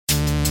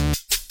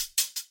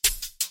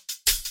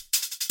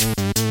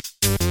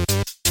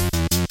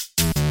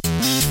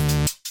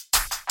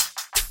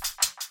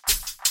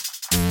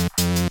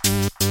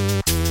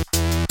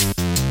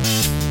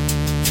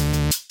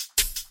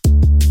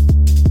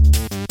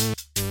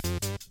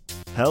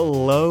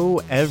Hello,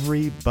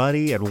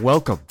 everybody, and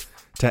welcome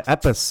to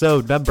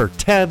episode number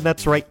 10.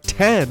 That's right,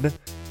 10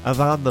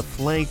 of On the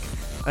Flank.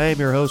 I am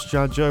your host,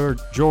 John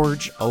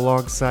George,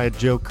 alongside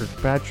Joe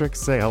Kirkpatrick.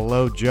 Say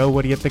hello, Joe.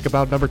 What do you think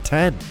about number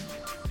 10?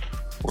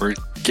 We're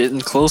getting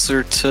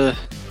closer to,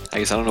 I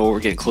guess I don't know what we're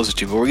getting closer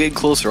to, but we're getting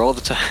closer all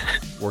the time.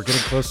 We're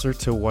getting closer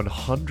to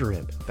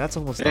 100. That's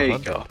almost There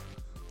 100. you go.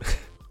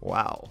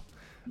 Wow.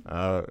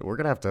 We're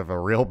going to have a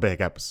real big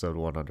episode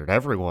 100.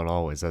 Everyone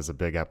always has a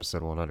big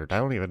episode 100. I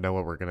don't even know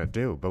what we're going to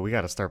do, but we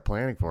got to start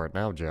planning for it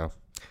now, Joe.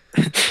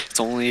 It's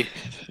only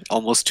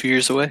almost 2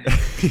 years away.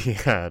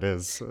 Yeah, it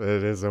is.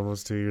 It is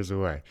almost 2 years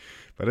away,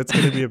 but it's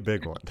going to be a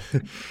big one.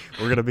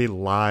 We're going to be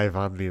live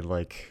on the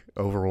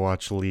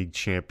Overwatch League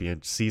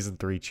Season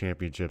 3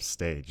 Championship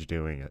stage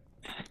doing it.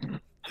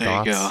 There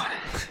you go.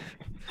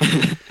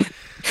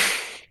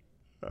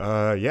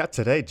 Yeah,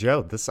 today,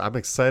 Joe, I'm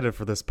excited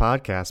for this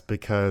podcast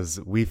because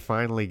we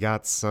finally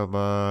got some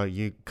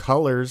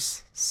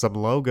colors, some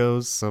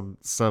logos,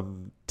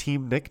 some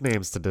team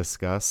nicknames to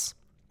discuss.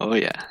 Oh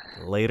yeah.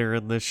 Later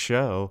in this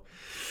show.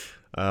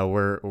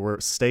 We're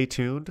stay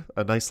tuned.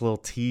 A nice little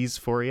tease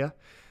for you.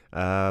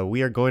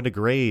 We are going to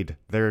grade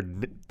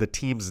the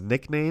team's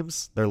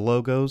nicknames, their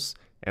logos,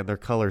 and their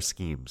color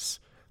schemes.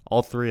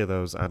 All three of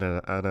those on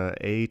a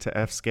A to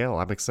F scale.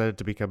 I'm excited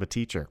to become a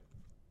teacher.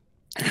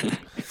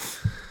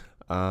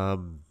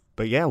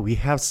 But yeah, we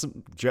have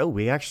Joe,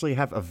 we actually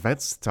have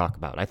events to talk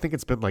about. I think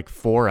it's been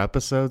 4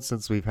 episodes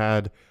since we've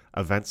had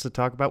events to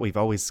talk about. We've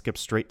always skipped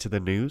straight to the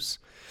news.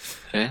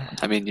 Yeah,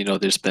 I mean,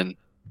 there's been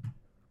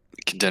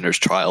contenders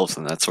trials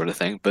and that sort of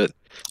thing, but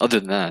other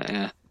than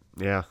that,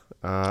 yeah.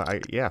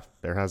 Yeah,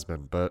 there has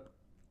been, but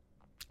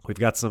we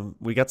got some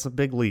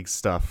big league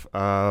stuff.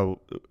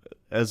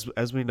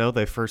 As we know,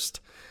 they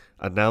first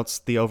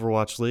announced the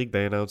Overwatch League.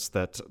 They announced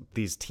that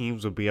these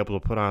teams would be able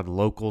to put on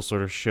local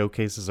sort of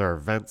showcases or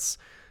events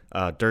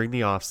during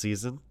the off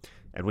season,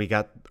 and we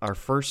got our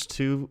first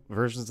 2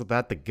 versions of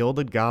that. The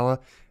Gilded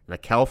Gala and the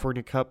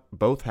California Cup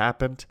both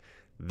happened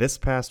this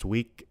past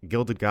week.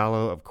 Gilded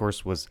Gala, of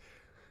course, was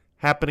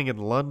happening in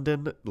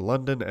London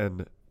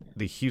and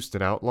the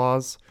Houston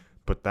Outlaws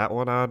put that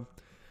one on.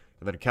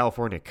 And then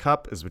California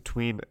Cup is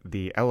between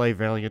the LA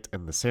Valiant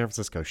and the San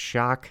Francisco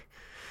Shock.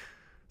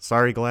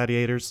 Sorry,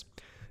 Gladiators.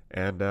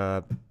 And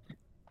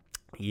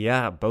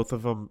yeah, both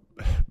of them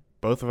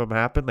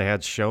happened. They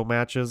had show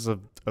matches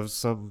of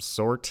some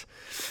sort.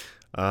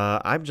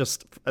 I'm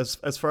just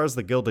as far as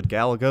the Gilded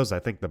Gala goes, I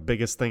think the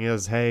biggest thing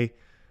is, hey,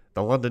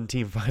 the London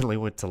team finally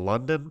went to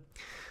London,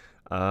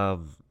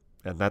 and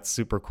that's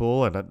super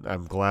cool. And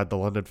I'm glad the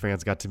London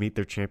fans got to meet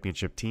their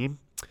championship team.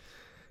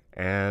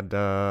 And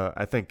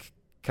I think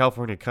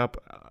California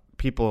Cup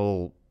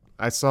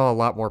I saw a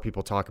lot more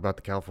people talk about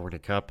the California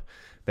Cup.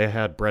 They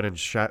had Brennan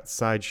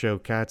Sideshow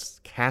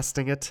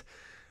casting it,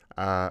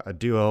 a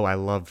duo I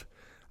love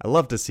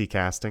to see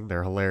casting.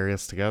 They're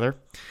hilarious together.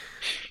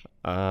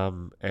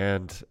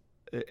 And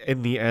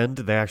in the end,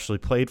 they actually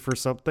played for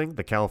something,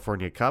 the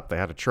California Cup. They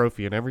had a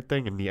trophy and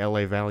everything, and the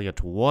LA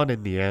Valiant won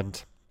in the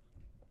end.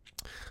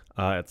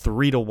 At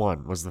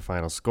 3-1 was the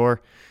final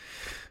score.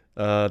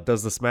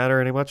 Does this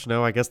matter any much?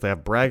 No, I guess they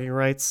have bragging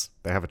rights.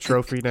 They have a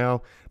trophy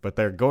now, but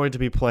they're going to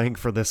be playing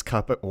for this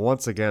cup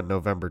once again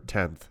November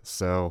 10th.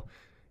 So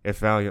if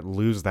Valiant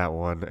lose that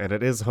one, and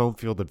it is home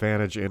field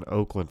advantage in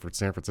Oakland for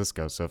San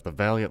Francisco, so if the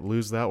Valiant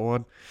lose that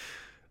one,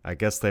 I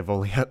guess they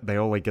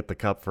only get the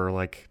cup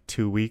for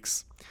 2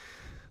 weeks.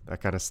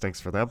 That kind of stinks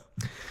for them.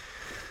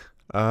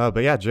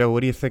 But yeah, Joe, what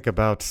do you think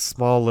about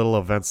small little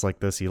events like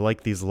this? You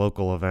like these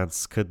local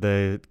events? Could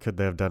they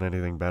have done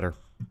anything better?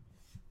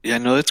 Yeah,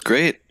 no, that's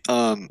great.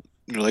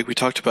 Like we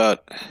talked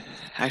about,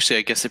 actually,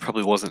 I guess it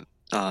probably wasn't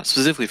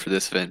specifically for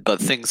this event, but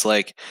things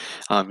like,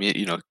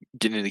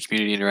 getting the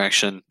community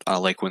interaction,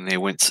 like when they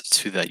went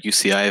to that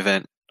UCI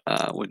event,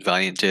 what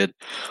Valiant did,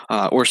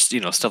 or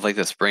stuff like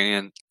this,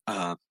 bringing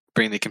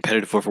the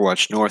competitive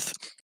Overwatch North.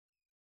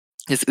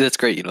 That's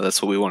great.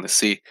 That's what we want to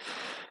see.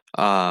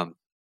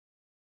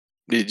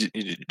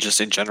 Just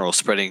in general,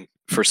 spreading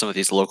for some of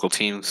these local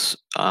teams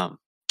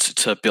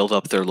to build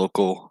up their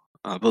local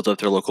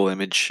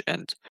image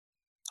and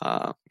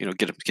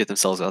get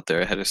themselves out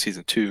there ahead of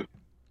season 2.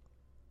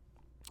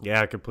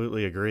 Yeah, I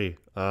completely agree.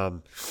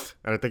 And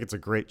I think it's a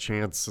great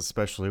chance,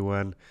 especially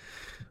when,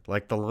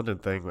 like the London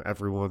thing,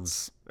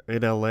 everyone's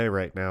in LA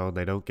right now and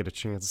they don't get a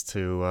chance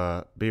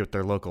to be with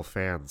their local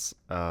fans.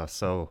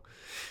 The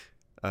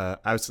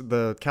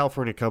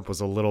California Cup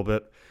was a little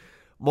bit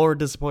more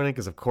disappointing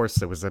because, of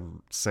course, it was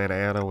in Santa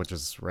Ana, which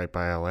is right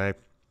by LA.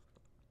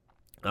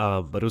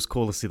 But it was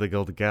cool to see the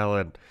Gilded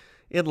Gala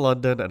in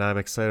London, and I'm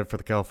excited for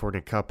the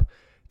California Cup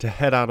to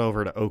head on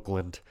over to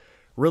Oakland.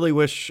 Really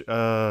wish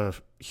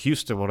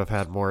Houston would have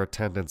had more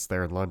attendance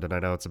there in London. I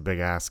know it's a big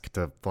ask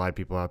to fly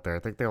people out there. I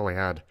think they only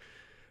had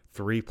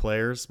 3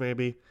 players,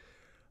 maybe.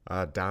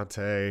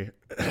 Dante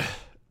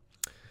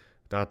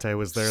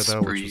was there,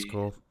 though, which was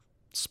cool.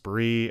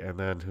 Spree, and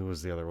then who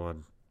was the other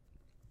one?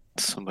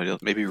 Somebody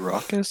else, maybe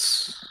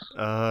Raucus?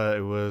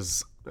 It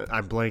was,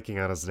 I'm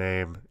blanking on his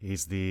name.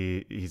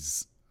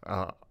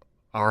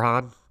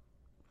 Arhan.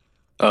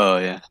 Oh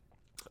yeah.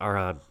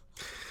 Arhan.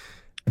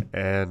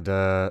 And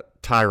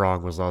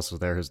Tyrong was also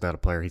there, who's not a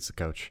player, he's the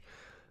coach.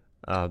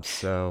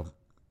 So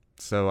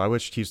I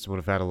wish Houston would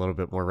have had a little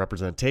bit more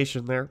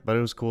representation there, but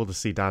it was cool to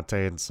see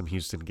Dante in some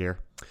Houston gear.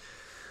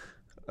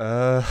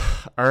 Uh,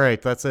 all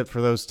right, that's it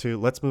for those two.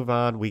 Let's move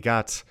on. We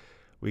got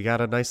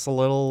a nice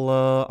little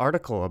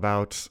article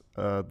about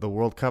the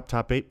World Cup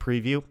top eight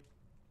preview,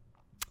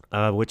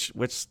 which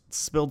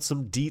spilled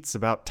some deets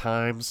about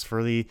times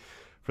for the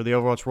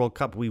Overwatch World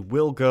Cup. We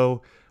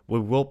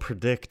will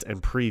predict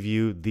and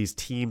preview these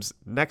teams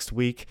next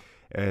week,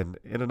 and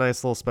in a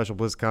nice little special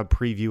BlizzCon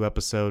preview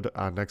episode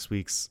on next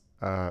week's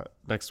On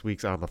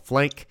the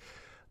Flank.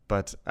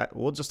 But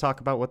we'll just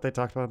talk about what they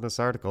talked about in this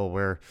article,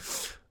 where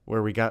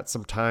we got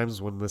some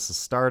times when this is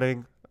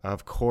starting.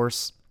 Of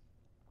course,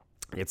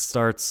 it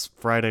starts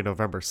Friday,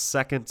 November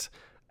 2nd.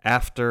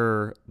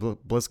 After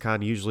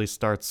BlizzCon usually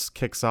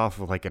kicks off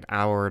with like an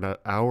hour to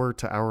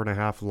hour and a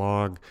half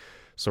long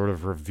sort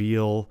of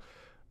reveal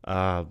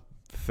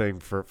thing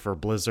for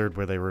Blizzard,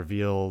 where they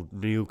reveal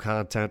new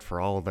content for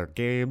all of their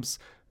games.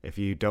 If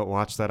you don't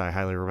watch that, I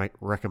highly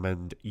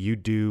recommend you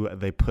do.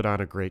 They put on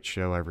a great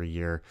show every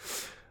year.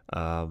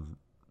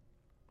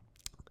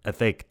 I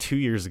think 2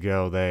 years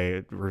ago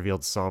they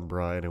revealed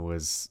Sombra, and it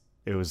was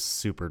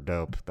super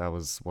dope. That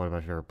was one of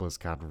my favorite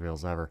BlizzCon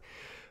reveals ever.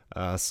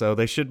 So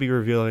they should be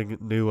revealing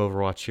new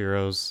Overwatch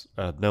heroes.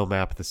 No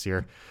map this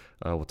year.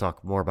 We'll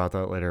talk more about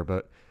that later,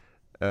 but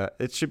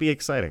it should be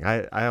exciting.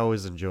 I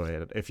always enjoy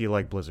it if you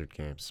like Blizzard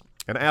games.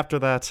 And after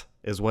that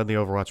is when the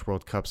Overwatch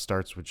World Cup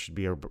starts, which should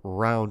be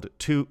around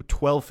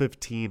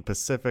 12:15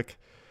 Pacific,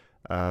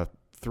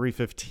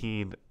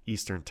 3:15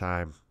 Eastern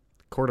Time.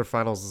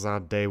 Quarterfinals is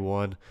on day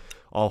one,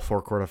 all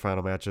 4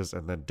 quarterfinal matches,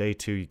 and then day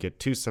 2 you get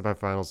 2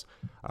 semifinals,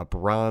 a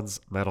bronze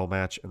medal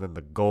match, and then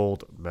the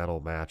gold medal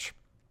match.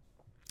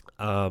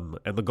 And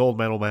the gold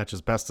medal match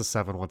is best of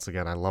 7 once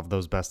again. I love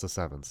those best of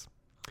 7s.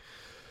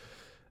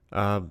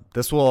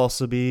 This will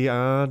also be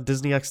on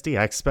Disney XD.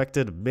 I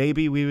expected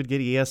maybe we would get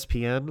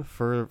ESPN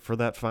for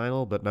that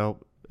final, but no.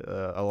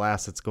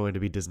 Alas, it's going to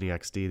be Disney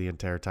XD the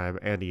entire time,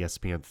 and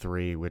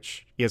ESPN3,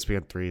 which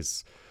ESPN3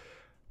 is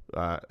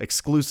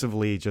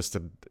exclusively just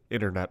an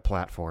internet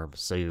platform.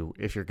 So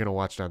if you're going to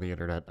watch it on the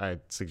internet,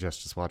 I'd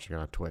suggest just watching it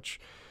on Twitch.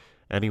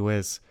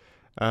 Anyways,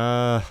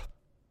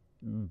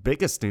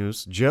 biggest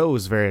news, Joe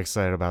is very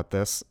excited about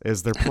this,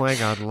 is they're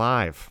playing on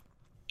live.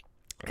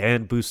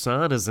 And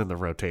Busan is in the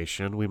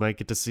rotation. We might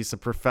get to see some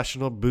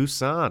professional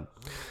Busan.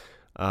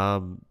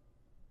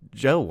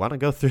 Joe, want to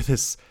go through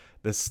this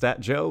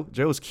stat? Joe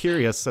was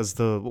curious as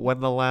to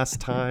when the last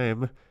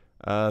time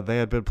they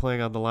had been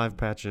playing on the live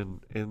patch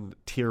in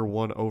Tier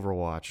 1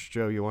 Overwatch.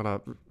 Joe, you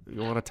wanna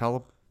tell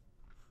them?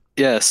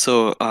 Yeah,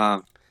 so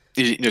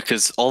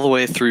because all the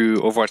way through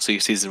Overwatch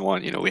League Season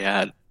 1, we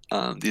had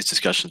these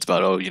discussions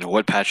about,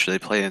 what patch should they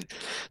play in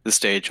the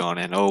stage on,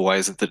 and why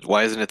isn't it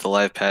the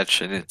live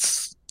patch? And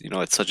it's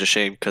such a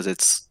shame because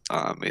it's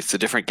a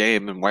different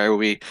game, and why do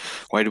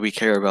we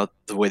care about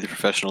the way the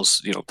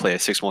professionals play a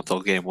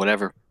 6-month-old game,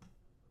 whatever.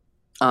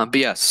 But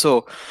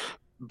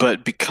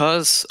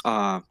because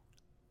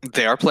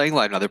they are playing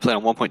live now, they're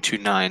playing on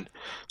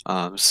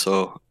 1.29.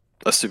 So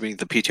assuming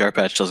the PTR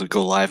patch doesn't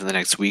go live in the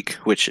next week,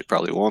 which it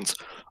probably won't,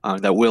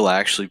 that will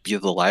actually be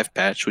the live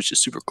patch, which is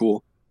super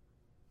cool.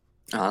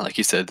 Like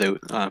you said,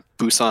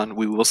 Busan,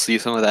 we will see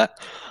some of that,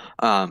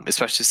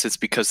 especially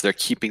because they're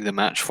keeping the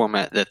match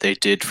format that they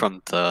did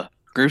from the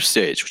group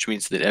stage, which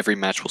means that every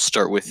match will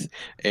start with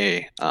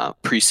a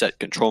preset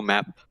control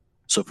map.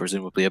 So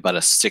presumably about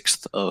a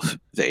sixth of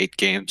the 8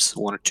 games,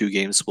 1 or 2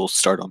 games, will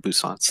start on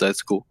Busan. So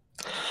that's cool.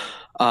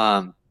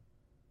 But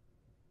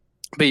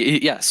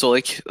yeah, so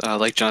like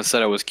John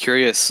said, I was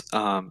curious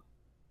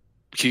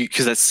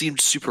because that seemed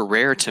super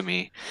rare to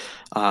me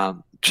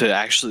to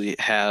actually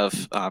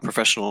have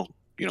professional,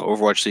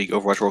 Overwatch League,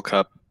 Overwatch World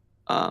Cup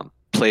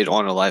played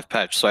on a live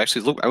patch. So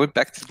I went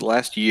back to the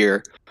last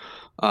year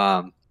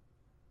of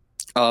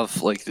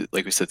like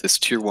we said, this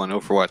Tier 1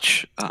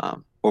 Overwatch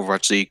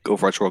League,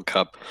 Overwatch World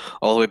Cup,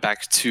 all the way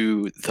back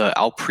to the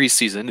ALP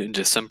preseason in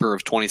December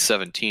of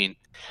 2017.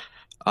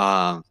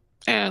 And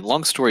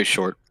long story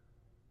short,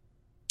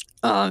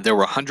 there were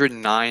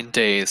 109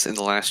 days in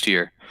the last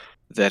year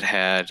that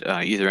had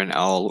either an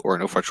OWL or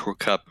an Overwatch World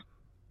Cup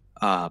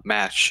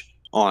match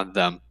on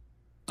them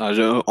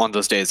on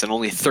those days, and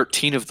only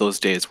 13 of those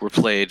days were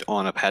played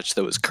on a patch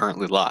that was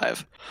currently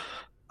live.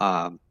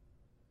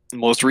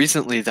 Most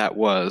recently, that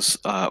was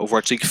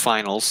Overwatch League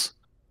Finals.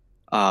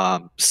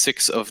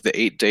 6 of the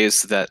 8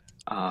 days that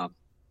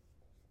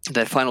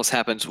finals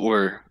happened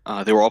were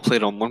they were all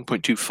played on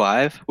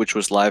 1.25, which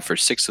was live for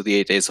 6 of the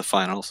 8 days of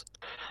finals.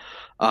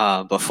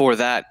 Before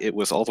that, it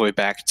was all the way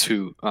back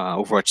to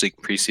Overwatch League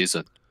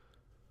preseason,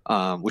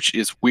 which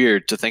is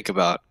weird to think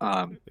about.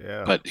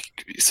 Yeah. But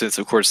since,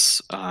 of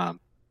course,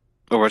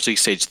 Overwatch League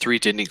Stage 3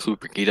 didn't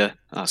include Brigitte,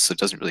 so it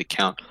doesn't really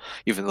count,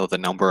 even though the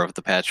number of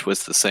the patch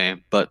was the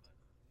same. But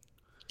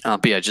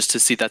yeah, just to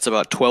see that's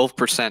about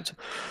 12%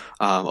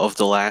 of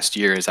the last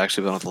year has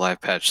actually been on the live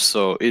patch.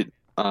 So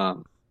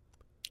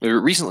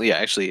recently,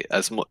 actually,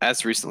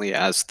 as recently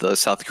as the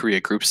South Korea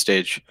group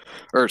stage,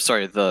 or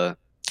sorry, the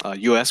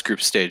U.S.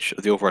 group stage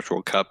of the Overwatch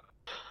World Cup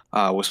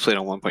was played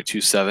on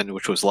 1.27,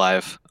 which was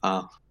live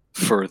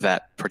for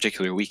that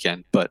particular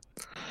weekend.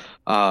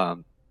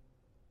 Um,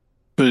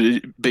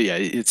 but yeah,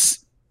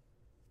 it's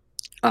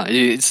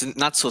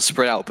not so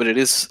spread out, but it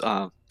is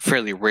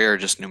fairly rare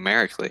just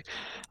numerically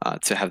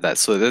to have that.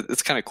 So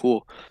it's kind of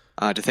cool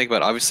to think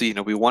about. Obviously,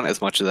 we want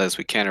as much of that as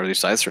we can, or at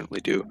least I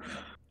certainly do.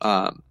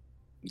 Um,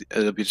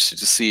 it'll be interesting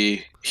to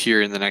see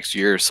here in the next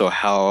year or so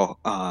how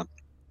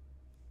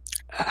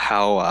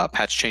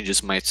patch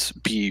changes might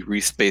be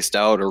respaced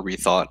out or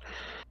rethought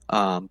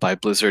by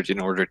Blizzard in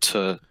order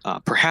to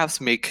perhaps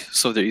make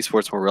some of their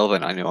esports more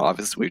relevant. I know,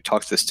 obviously, we've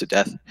talked this to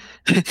death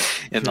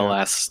in the Yeah.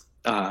 last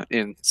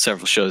in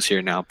several shows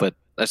here now, but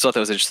I just thought that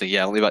was interesting.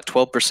 Yeah, only about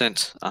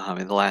 12%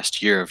 in the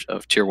last year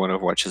of Tier 1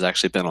 Overwatch has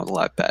actually been on the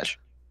live patch.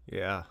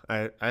 Yeah,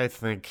 I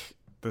think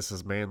this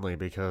is mainly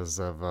because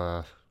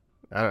of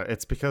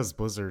it's because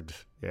Blizzard,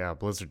 yeah,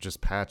 Blizzard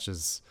just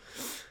patches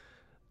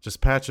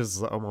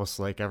almost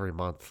like every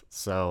month.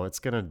 So it's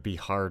going to be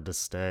hard to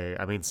stay.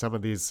 I mean, some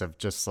of these have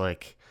just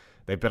like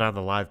they've been on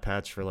the live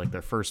patch for like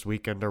their first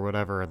weekend or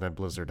whatever, and then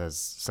Blizzard has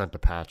sent a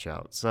patch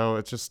out. So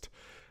it's just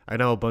I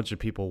know a bunch of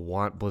people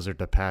want Blizzard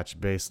to patch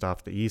based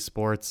off the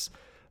esports,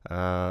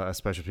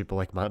 especially people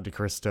like Monte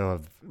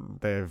Cristo.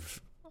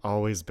 They've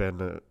always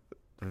been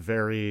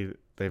very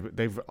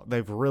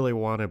they've really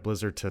wanted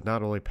Blizzard to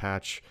not only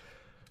patch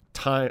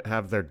time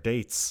have their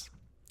dates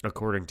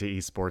according to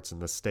esports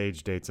and the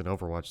stage dates in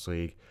Overwatch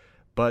League,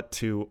 but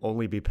to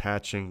only be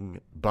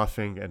patching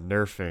buffing and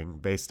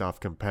nerfing based off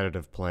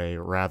competitive play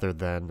rather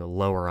than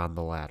lower on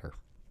the ladder.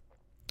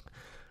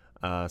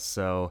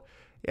 So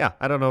yeah,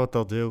 I don't know what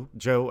they'll do.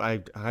 Joe,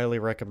 I highly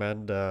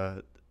recommend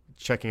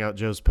checking out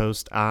Joe's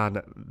post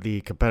on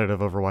the competitive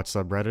Overwatch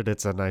subreddit.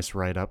 It's a nice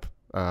write up.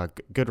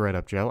 Good write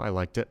up, Joe. I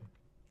liked it.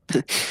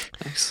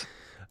 Thanks.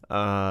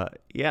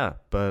 Yeah,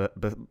 but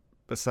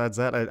besides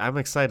that, I'm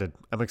excited.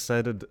 I'm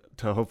excited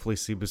to hopefully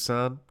see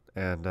Busan,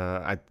 and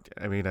I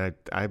mean,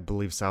 I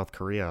believe South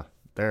Korea.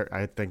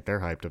 I think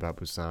they're hyped about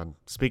Busan.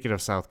 Speaking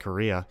of South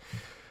Korea,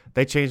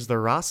 they changed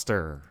their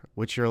roster,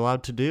 which you're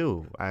allowed to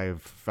do.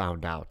 I've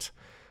found out.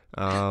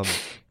 Um,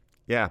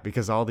 yeah,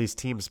 because all these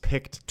teams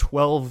picked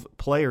 12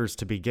 players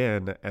to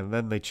begin, and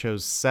then they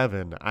chose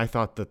 7. I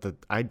thought that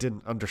I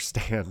didn't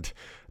understand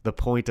the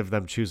point of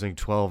them choosing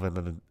 12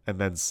 and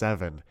then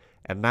 7,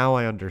 and now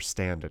I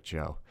understand it,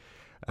 Joe.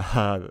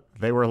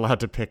 They were allowed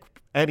to pick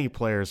any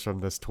players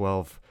from this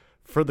 12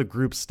 for the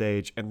group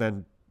stage, and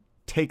then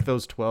take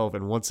those 12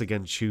 and once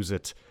again choose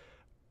it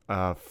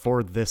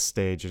for this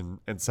stage.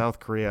 And South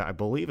Korea, I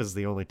believe, is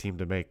the only team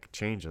to make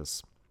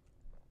changes.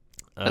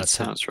 That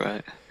sounds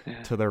right.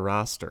 Yeah. To their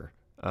roster.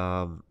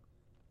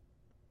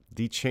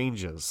 The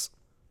changes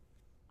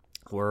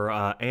were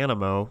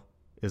Animo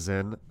is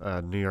in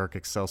New York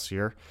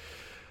Excelsior.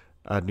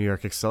 New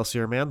York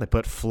Excelsior, man. They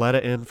put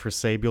Fleta in for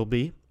Sabiel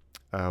B,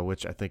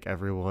 which I think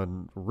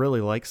everyone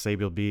really likes.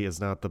 Sabiel B is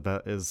not the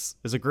best.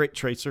 Is a great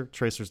tracer.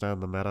 Tracer's not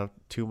in the meta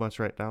too much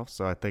right now,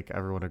 so I think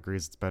everyone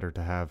agrees it's better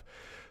to have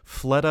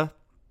Fleta.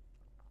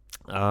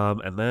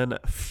 And then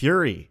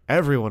Fury.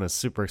 Everyone is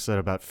super excited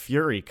about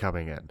Fury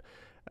coming in.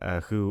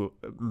 Who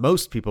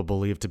most people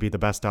believe to be the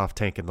best off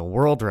tank in the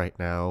world right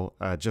now,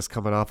 just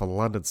coming off a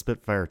London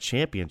Spitfire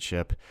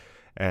championship,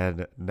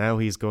 and now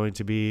he's going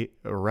to be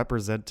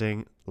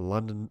representing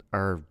London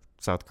or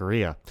South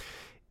Korea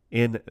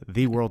in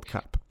the World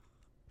Cup.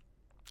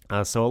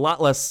 So a lot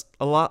less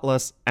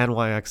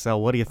NYXL.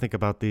 What do you think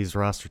about these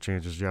roster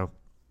changes, Joe?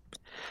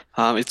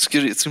 It's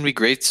good. It's gonna be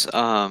great.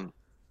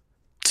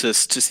 To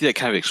see that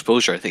kind of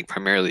exposure, I think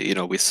primarily,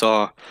 we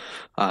saw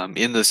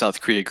in the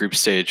South Korea group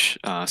stage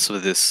some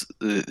of this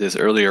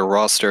earlier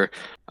roster.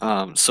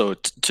 So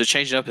to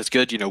change it up is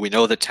good. We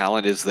know the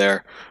talent is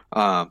there,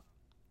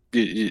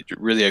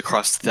 really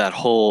across that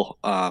whole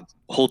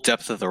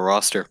depth of the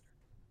roster.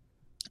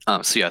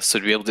 So yeah, so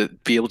to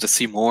be able to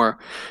see more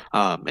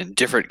and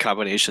different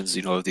combinations,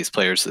 of these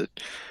players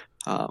that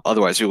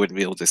otherwise we wouldn't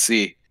be able to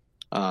see.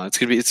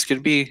 It's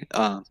gonna be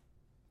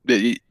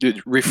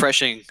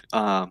refreshing.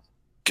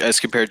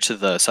 As compared to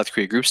the South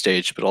Korea group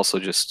stage, but also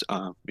just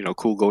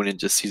cool going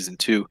into season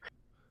 2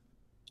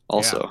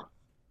 also.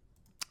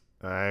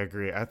 Yeah, I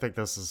agree. I think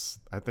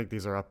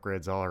these are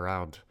upgrades all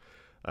around,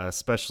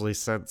 especially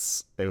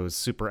since it was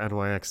super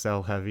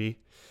NYXL heavy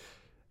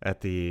at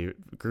the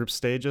group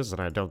stages,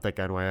 and I don't think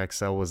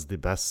NYXL was the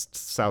best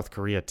South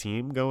Korea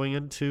team going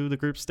into the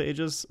group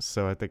stages,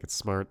 so I think it's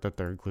smart that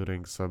they're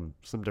including some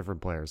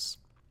different players.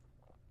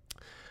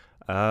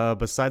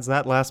 Besides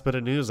that, last bit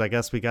of news, I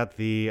guess we got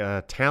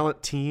the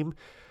talent team.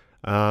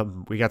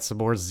 We got some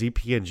more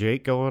ZP and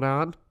Jake going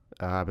on.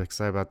 I'm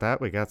excited about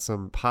that. We got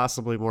some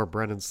possibly more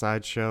Brennan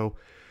Sideshow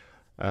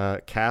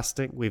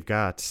casting. We've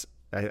got,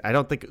 I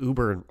don't think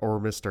Uber or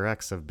Mr.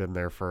 X have been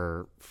there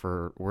for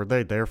were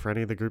they there for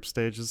any of the group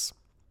stages?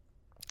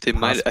 They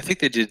might, I think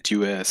they did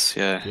US,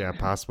 yeah. Yeah,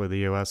 possibly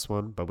the US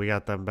one, but we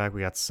got them back.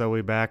 We got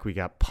Zoe back. We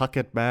got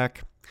Puckett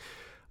back.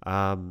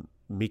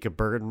 Mika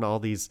Burton, all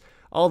these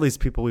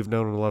people we've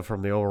known and loved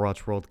from the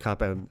Overwatch World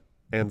Cup,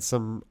 and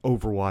some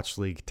Overwatch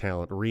League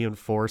talent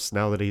reinforced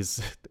now that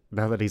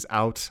he's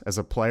out as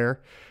a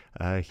player.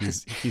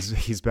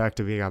 He's back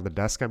to being on the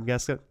desk, I'm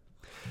guessing.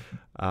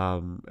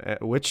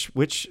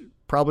 Which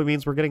probably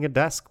means we're getting a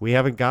desk. We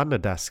haven't gotten a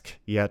desk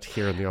yet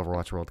here in the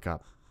Overwatch World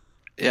Cup.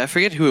 Yeah, I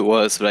forget who it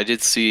was, but I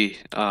did see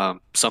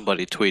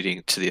somebody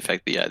tweeting to the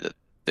effect that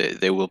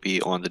they will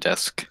be on the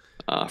desk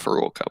for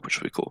World Cup, which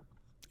would be cool.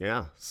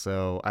 Yeah,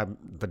 so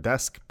the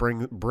desk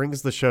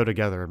brings the show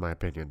together, in my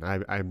opinion.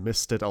 I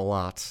missed it a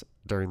lot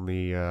during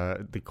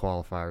the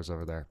qualifiers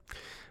over there.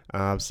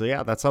 So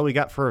yeah, that's all we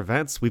got for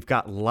events. We've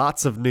got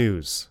lots of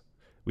news.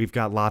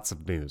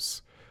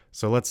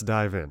 So let's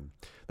dive in.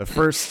 The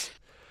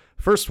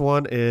first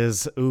one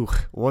is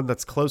one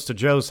that's close to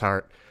Joe's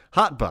heart.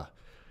 Hotba,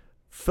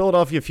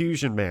 Philadelphia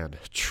Fusion man,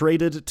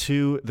 traded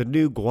to the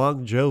new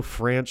Guangzhou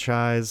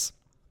franchise.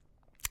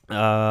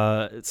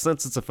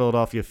 Since it's a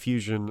Philadelphia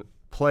Fusion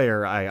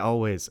player, I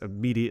always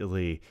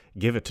immediately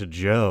give it to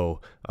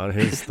Joe on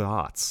his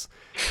thoughts.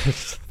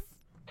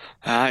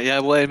 Yeah,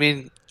 well, I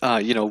mean,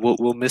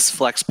 we'll miss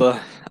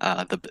Flexpa,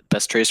 the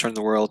best tracer in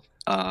the world,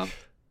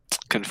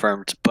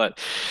 confirmed. But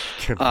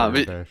it's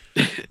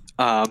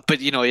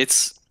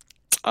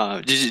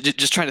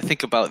just trying to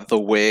think about the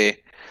way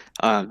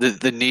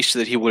the niche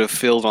that he would have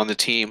filled on the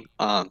team.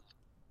 For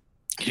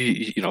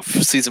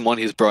season 1,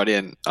 he was brought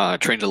in,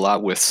 trained a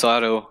lot with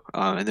Sato,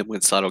 and then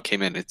when Sato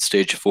came in at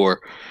stage 4,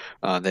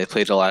 they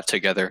played a lot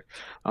together.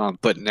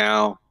 But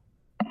now,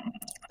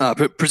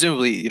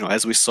 presumably,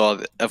 as we saw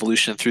the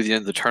evolution through the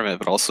end of the tournament,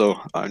 but also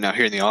now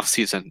here in the off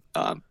season,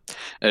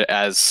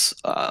 as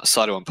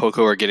Sato and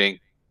Poco are getting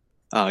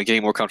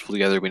more comfortable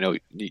together, we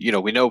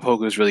know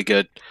Poco is really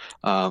good.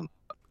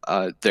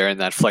 They're in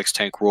that flex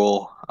tank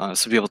role,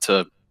 so be able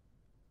to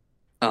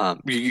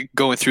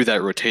going through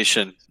that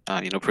rotation.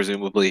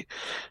 Presumably,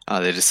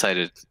 they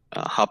decided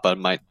Hotba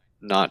might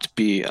not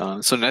be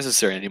so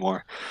necessary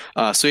anymore.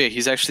 So yeah,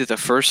 he's actually the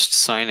first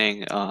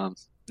signing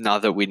now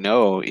that we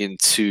know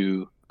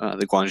into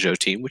the Guangzhou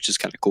team, which is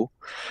kind of cool.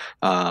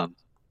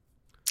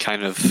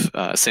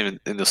 Same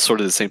in the sort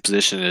of the same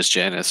position as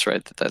Janus,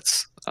 right?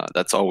 That's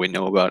all we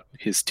know about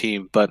his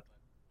team. But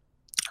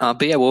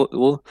yeah,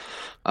 we'll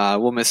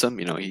miss him.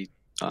 He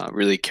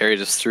really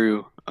carried us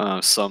through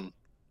some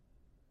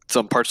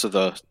parts of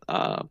the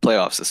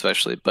playoffs,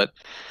 especially. But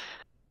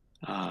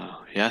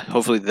yeah,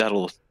 hopefully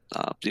that'll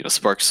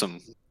spark some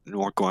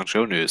more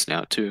Guangzhou news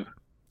now too.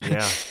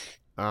 Yeah.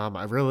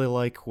 I really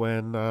like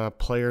when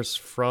players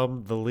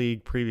from the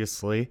league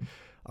previously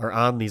are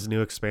on these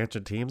new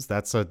expansion teams.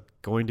 That's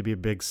going to be a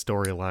big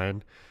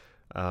storyline.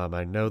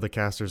 I know the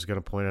caster's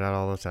going to point it out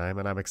all the time,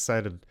 and I'm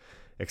excited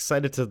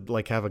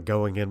to have a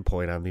going in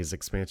point on these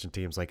expansion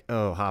teams. Like,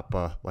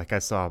 Hoppa, like I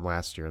saw him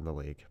last year in the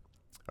league,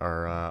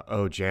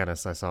 or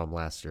Janus, I saw him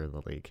last year in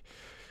the league.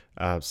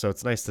 So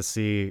it's nice to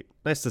see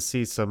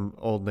some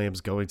old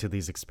names going to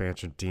these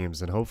expansion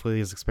teams, and hopefully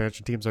these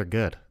expansion teams are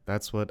good.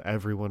 That's what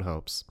everyone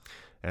hopes.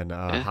 And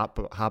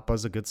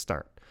Hoppa's a good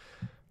start.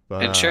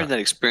 But, and sharing that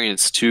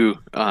experience too,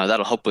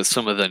 that'll help with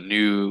some of the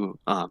new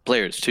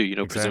players too.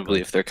 Exactly.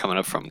 Presumably if they're coming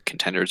up from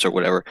contenders or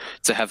whatever,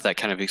 to have that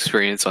kind of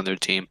experience on their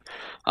team.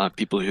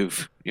 People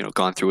who've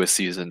gone through a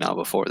season now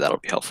before, that'll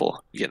be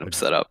helpful getting them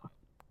set up.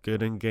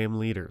 Good in-game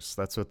leaders.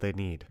 That's what they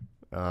need.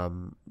 I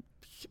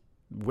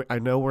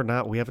know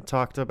we haven't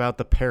talked about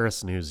the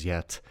Paris news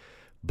yet,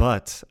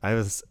 but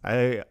I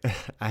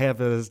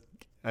have a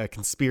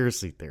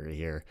conspiracy theory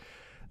here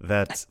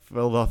that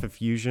Philadelphia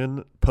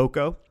Fusion,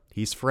 Poco,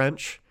 he's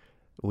French.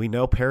 We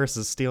know Paris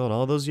is stealing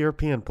all those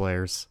European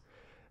players,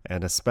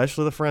 and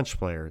especially the French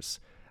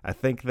players. I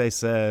think they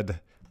said,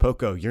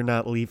 Poco, you're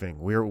not leaving.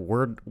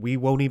 We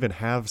won't even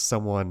have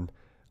someone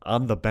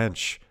on the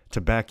bench to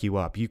back you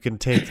up. You can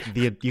take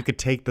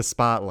the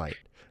spotlight.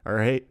 All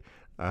right.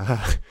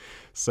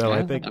 So yeah,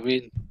 I think. I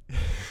mean,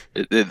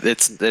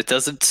 it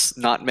doesn't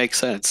not make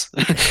sense.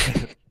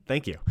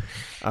 Thank you.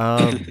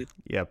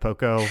 Yeah,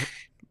 Poco.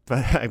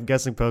 But I'm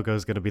guessing Poco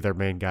is going to be their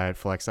main guy at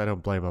Flex. I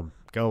don't blame him.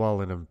 Go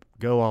all in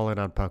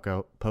on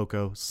Poco.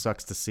 Poco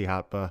sucks to see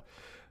Hotba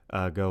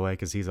go away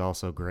because he's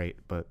also great.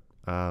 But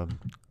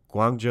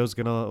Guangzhou's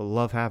going to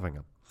love having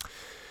him.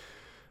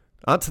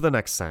 On to the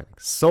next signing.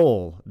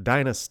 Seoul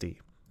Dynasty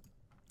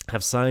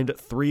have signed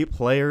 3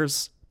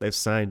 players. They've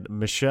signed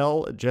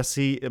Michelle,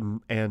 Jesse,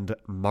 and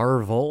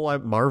Marvel.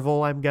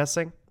 Marvel, I'm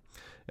guessing,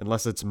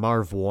 unless it's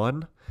Marv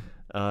 1.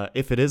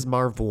 If it is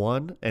Marv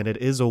 1, and it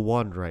is a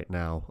 1 right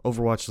now,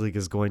 Overwatch League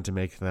is going to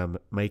make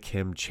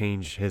him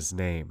change his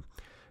name.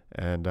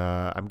 And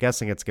I'm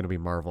guessing it's going to be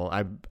Marvel.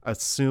 I'm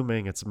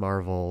assuming it's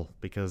Marvel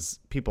because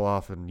people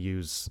often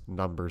use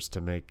numbers to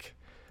make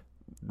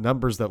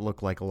numbers that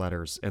look like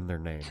letters in their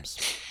names.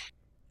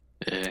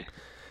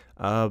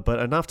 But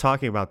enough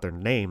talking about their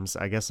names.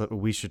 I guess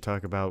we should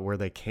talk about where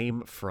they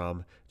came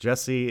from.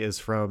 Jesse is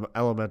from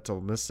Elemental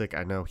Mystic.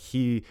 I know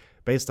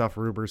based off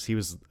rumors, he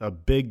was a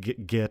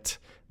big get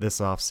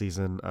this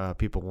offseason.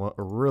 People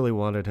really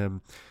wanted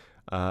him.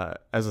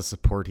 As a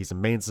support, he's a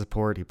main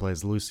support. He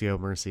plays Lucio,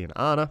 Mercy, and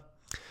Ana.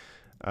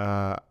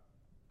 Uh,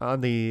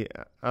 on the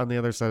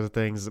other side of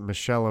things,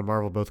 Michelle and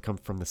Marvel both come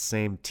from the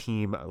same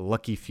team,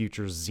 Lucky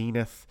Future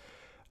Zenith,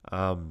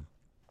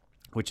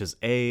 which is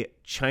a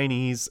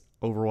Chinese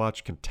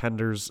Overwatch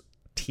contenders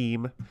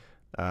team.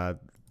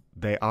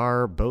 They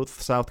are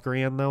both South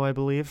Korean, though, I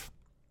believe.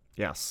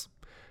 Yes,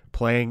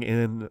 playing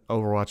in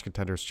Overwatch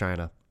contenders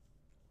China.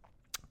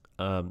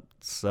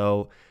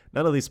 So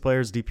none of these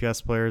players,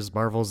 DPS players.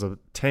 Marvel's a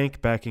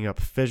tank backing up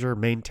Fissure,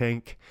 main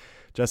tank.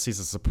 Jesse's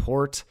a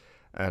support,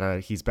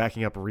 and he's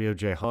backing up Rio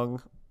J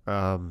Hung,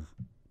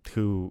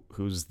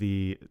 who's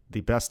the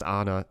best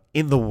Ana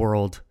in the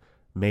world,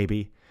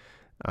 maybe.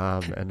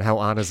 And now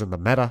Ana's in the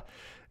meta.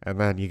 And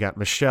then you got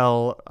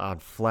Michelle on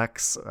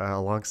Flex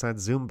alongside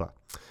Zumba.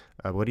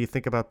 What do you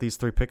think about these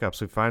three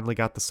pickups? We finally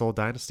got the Seoul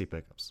Dynasty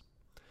pickups.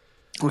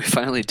 We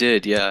finally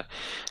did, yeah.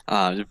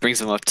 It brings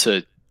them up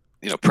to,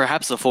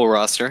 perhaps the full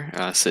roster,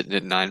 sitting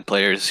at 9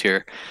 players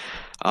here.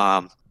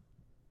 But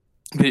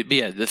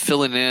yeah, the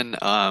filling in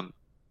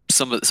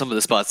some of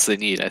the spots they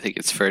need, I think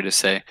it's fair to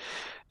say.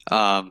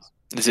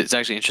 It's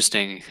actually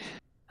interesting.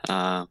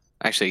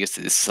 Actually, I guess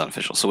this is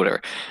unofficial, so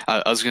whatever.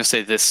 I was going to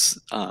say this.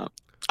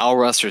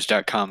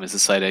 Allrosters.com is the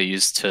site I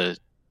use to.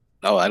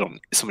 Oh, I don't.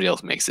 Somebody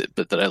else makes it,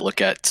 but that I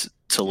look at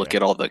to look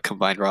at all the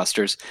combined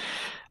rosters.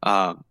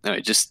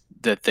 Just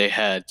that they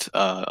had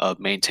a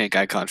main tank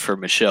icon for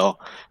Michelle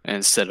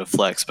instead of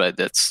Flex, but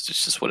that's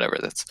just whatever.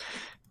 That's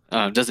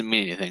doesn't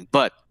mean anything.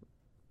 But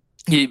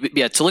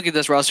yeah, to look at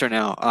this roster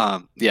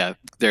now,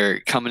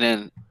 they're coming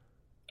in.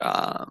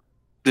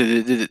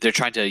 They're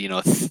trying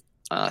to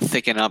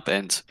thicken up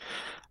and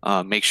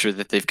make sure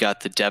that they've got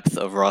the depth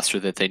of roster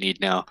that they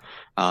need now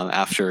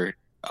after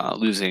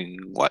losing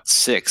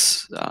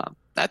 6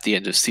 at the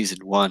end of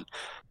season 1.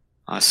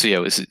 So yeah,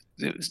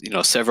 it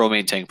was several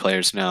main tank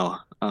players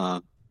now.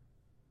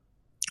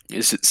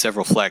 Is it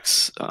several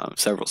flex,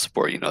 several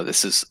support?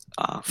 This is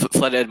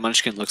Flathead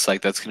Munchkin looks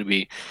like that's going to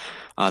be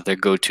their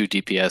go-to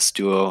DPS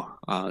duo.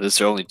 There's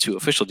only 2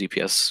 official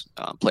DPS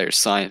players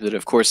signed, but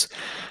of course,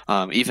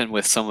 even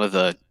with some of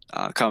the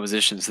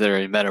compositions that are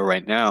in meta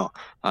right now,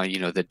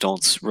 that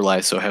don't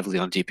rely so heavily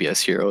on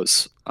DPS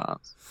heroes,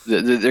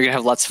 they're going to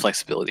have lots of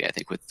flexibility, I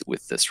think,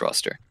 with this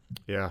roster.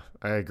 Yeah,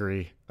 I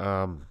agree.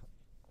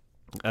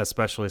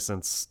 Especially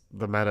since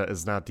the meta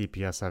is not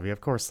DPS heavy. Of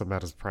course, the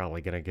meta is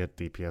probably going to get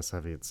DPS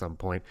heavy at some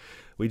point.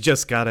 We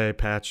just got a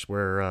patch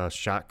where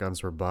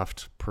shotguns were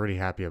buffed. Pretty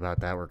happy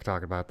about that. We're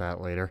talking about that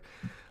later.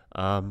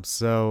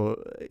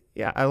 So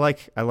yeah, I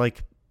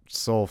like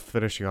Seoul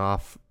finishing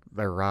off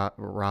their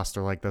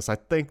roster like this. I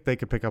think they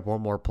could pick up one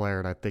more player,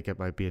 and I think it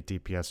might be a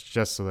DPS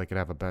just so they could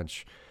have a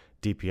bench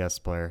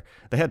DPS player.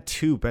 They had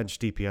 2 bench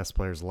DPS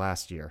players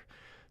last year,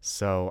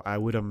 so I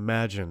would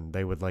imagine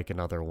they would like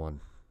another one.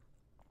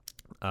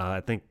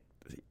 I think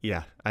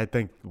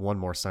one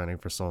more signing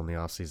for Seoul in the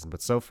offseason,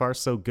 but so far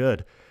so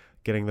good,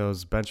 getting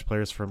those bench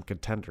players from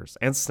contenders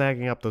and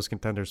snagging up those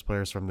contenders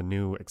players from the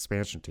new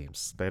expansion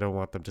teams. They don't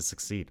want them to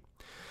succeed.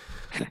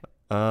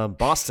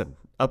 Boston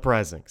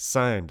Uprising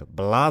signed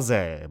Blase.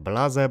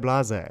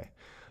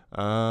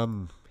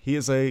 He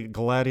is a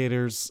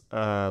Gladiators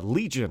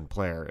Legion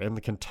player in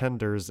the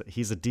contenders.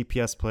 He's a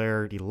DPS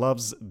player. He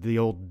loves the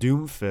old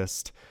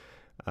Doomfist.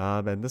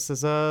 And this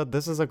is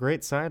a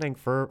great signing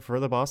for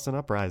the Boston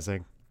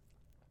Uprising.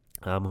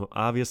 Who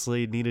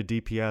obviously needed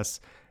DPS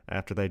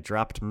after they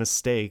dropped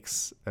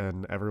Mistakes,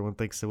 and everyone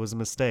thinks it was a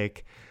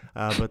mistake.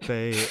 But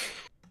they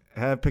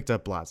have picked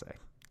up Blase.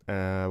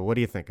 What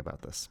do you think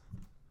about this?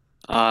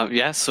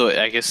 So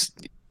I guess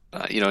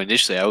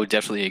initially I would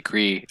definitely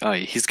agree.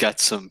 He's got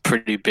some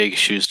pretty big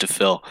shoes to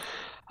fill.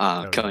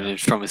 Coming in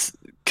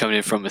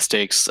from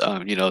Mistakes.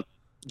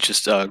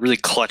 Just a really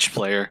clutch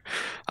player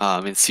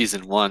in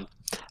season 1.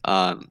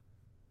 So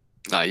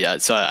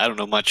I don't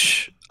know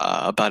much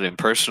about him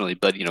personally,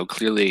 but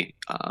clearly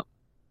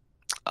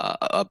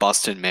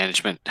Boston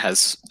management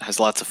has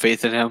lots of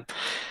faith in him.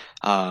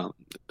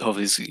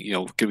 Hopefully he's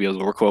going to be able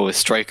to work well with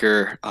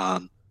Striker,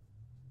 and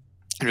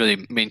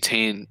really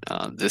maintain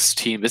this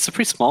team. It's a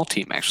pretty small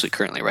team actually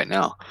currently right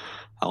now.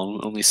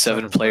 Only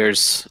 7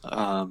 players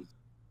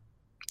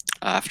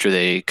after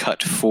they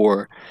cut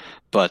 4,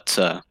 but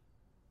yeah,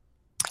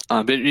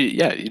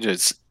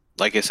 it's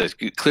like I said,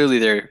 clearly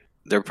they're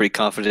pretty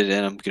confident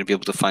in him, going to be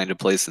able to find a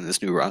place in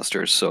this new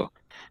roster. So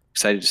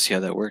excited to see how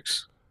that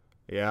works.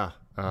 Yeah,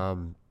 I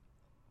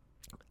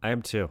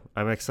am too.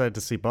 I'm excited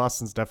to see.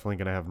 Boston's definitely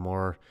going to have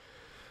more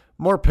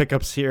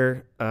pickups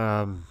here.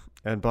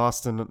 And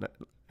Boston,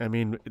 I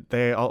mean,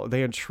 they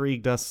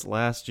intrigued us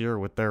last year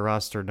with their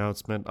roster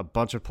announcement. A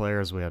bunch of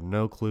players, we had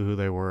no clue who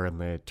they were, and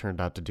they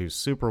turned out to do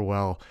super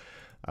well.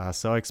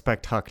 So I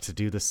expect Huck to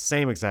do the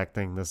same exact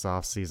thing this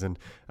offseason.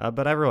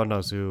 But everyone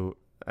knows who.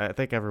 I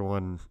think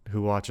everyone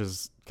who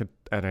watches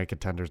NA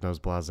Contenders knows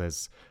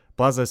Blase's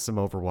some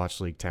Overwatch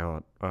League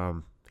talent.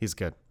 He's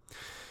good.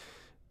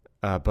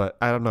 But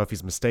I don't know if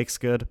he's Mistakes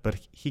good, but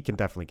he can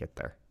definitely get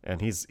there.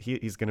 And he's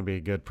going to be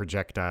a good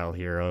projectile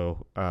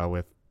hero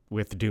with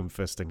with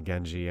Doomfist and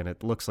Genji, and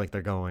it looks like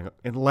they're going,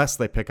 unless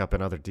they pick up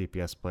another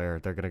DPS player,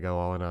 they're going to go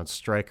all in on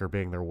Striker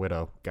being their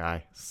Widow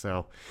guy.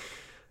 So,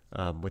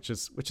 which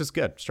is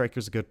good.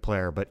 Striker's a good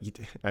player, but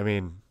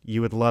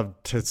you would love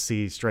to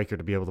see Striker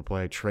to be able to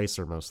play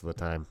Tracer most of the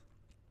time.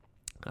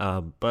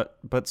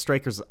 But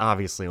Striker's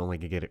obviously only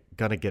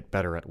gonna get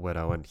better at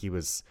Widow, and he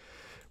was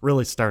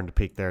really starting to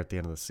peak there at the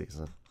end of the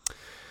season.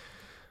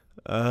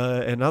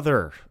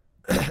 Another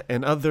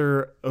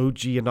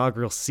OG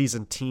inaugural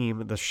season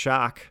team, the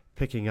Shock,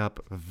 picking up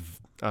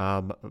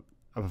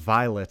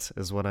Violet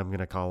is what I'm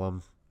gonna call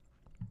him.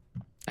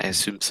 I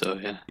assume so,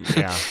 yeah.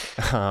 Yeah.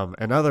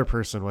 Another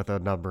person with a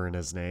number in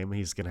his name.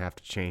 He's gonna have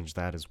to change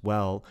that as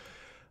well.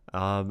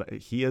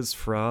 He is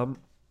from.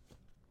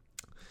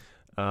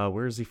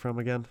 Where is he from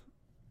again?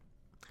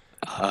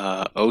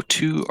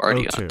 O2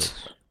 Ardiant.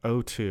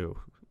 O2.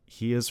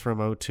 He is from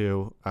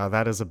O2.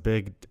 That is a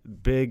big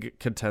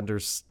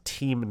contenders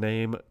team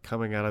name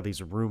coming out of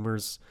these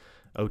rumors.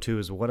 O2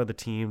 is one of the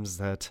teams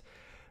that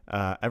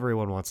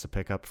everyone wants to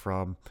pick up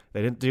from.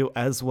 They didn't do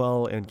as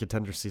well in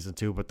Contender Season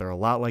 2, but they're a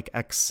lot like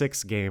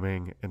X6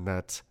 Gaming in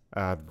that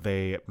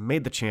they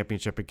made the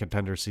championship in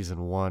Contender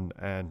Season 1,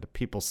 and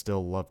people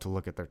still love to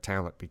look at their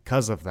talent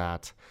because of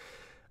that.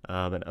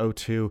 And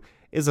O2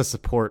 is a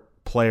support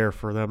player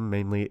for them,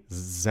 mainly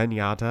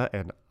Zenyatta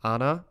and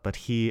Ana, but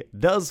he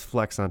does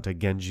flex onto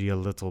Genji a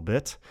little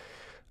bit.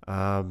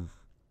 San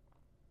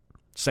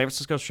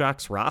Francisco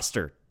Shock's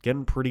roster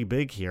getting pretty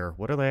big here.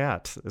 What are they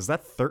at? Is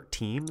that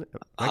 13?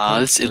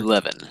 It's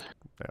 11.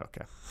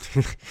 Okay.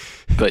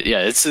 But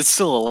yeah, it's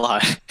still a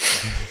lot.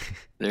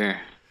 They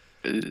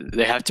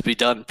have to be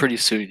done pretty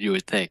soon, you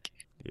would think.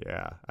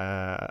 Yeah,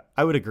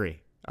 I would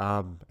agree.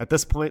 At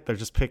this point, they're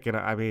just picking.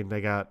 I mean,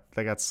 they got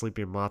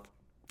Sleeping Moth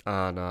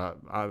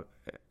on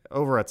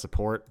over at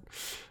support.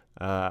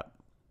 I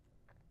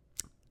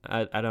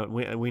don't.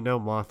 We know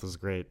Moth is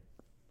great.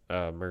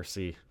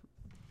 Mercy,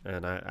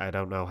 and I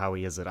don't know how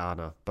he is at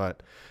Ana,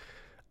 but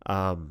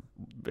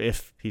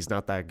if he's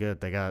not that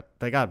good, they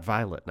got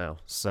Violet now,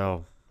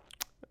 so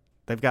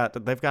they've got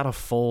a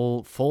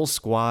full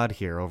squad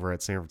here over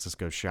at San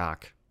Francisco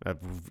Shock.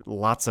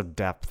 Lots of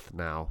depth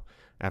now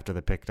after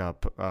they picked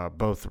up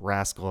both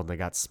Rascal and they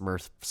got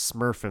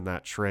Smurf in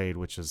that trade,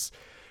 which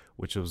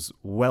was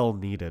well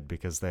needed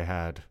because they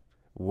had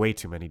way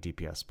too many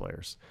DPS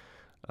players.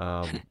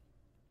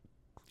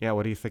 Yeah,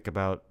 what do you think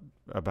about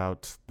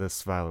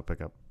this Violet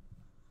pickup?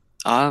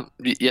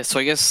 Yeah,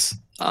 so I guess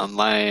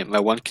my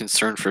one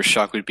concern for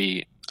Shock would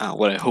be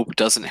what I hope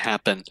doesn't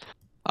happen,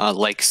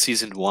 like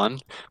Season 1,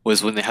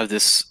 was when they have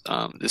this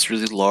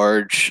really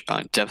large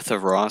depth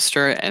of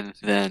roster and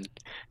then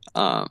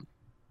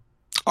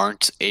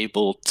aren't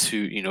able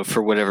to,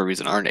 for whatever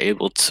reason, aren't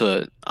able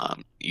to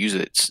use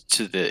it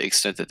to the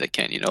extent that they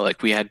can.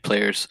 Like we had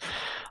players,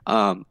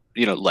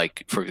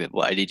 like, for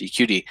example,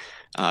 IDDQD,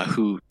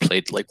 who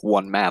played like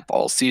one map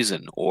all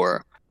season,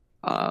 or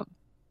I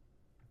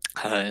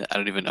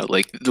don't even know,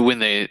 like when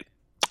they,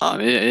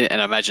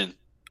 and I imagine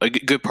a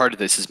good part of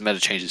this is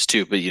meta changes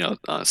too, but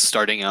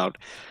starting out,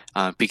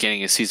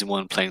 beginning of Season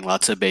 1, playing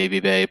lots of Baby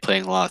Bay,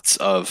 playing lots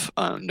of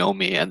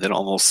Nomi, and then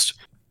almost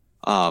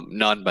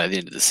none by the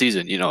end of the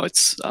season.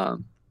 It's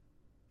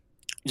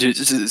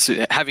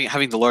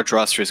having the large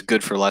roster is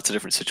good for lots of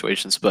different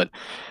situations, but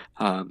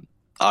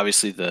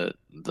obviously the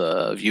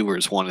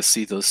viewers want to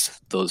see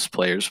those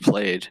players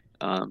played.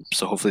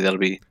 So hopefully that'll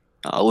be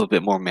a little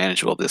bit more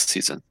manageable this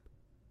season.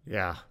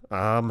 Yeah.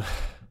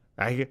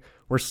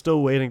 We're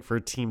still waiting for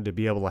a team to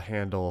be able to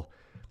handle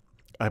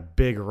a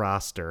big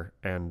roster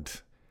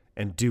and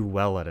do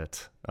well at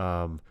it.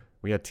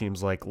 We had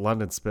teams like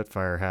London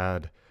Spitfire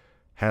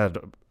had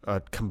a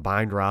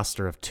combined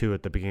roster of 2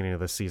 at the beginning of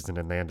the season,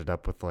 and they ended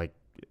up with like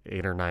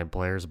 8 or 9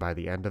 players by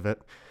the end of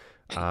it.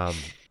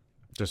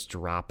 Just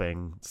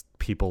dropping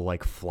people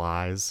like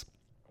flies.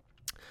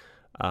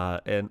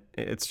 And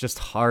it's just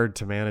hard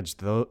to manage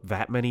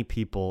that many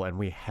people, and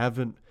we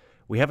haven't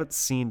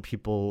seen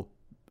people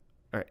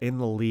in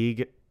the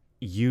league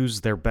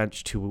use their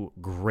bench to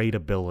great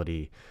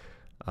ability.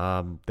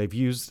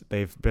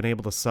 They've been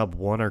able to sub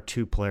 1 or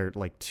 2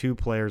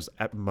 players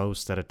at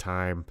most at a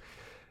time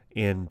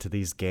into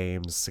these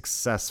games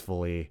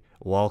successfully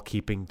while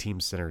keeping team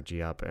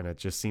synergy up, and it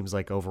just seems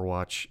like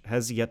Overwatch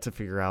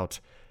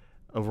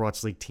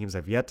League teams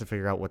have yet to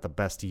figure out what the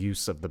best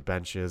use of the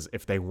bench is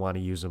if they want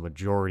to use a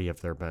majority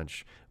of their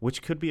bench,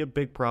 which could be a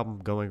big problem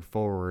going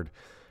forward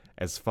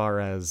as far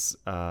as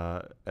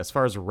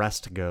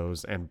rest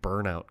goes and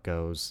burnout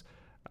goes.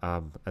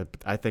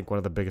 I think one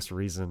of the biggest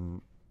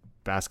reason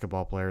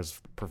basketball players,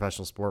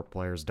 professional sport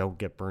players, don't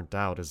get burnt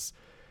out is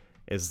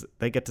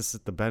they get to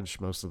sit the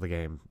bench most of the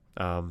game,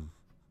 and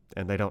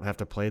they don't have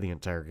to play the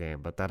entire game.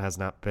 But that has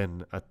not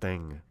been a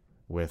thing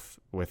with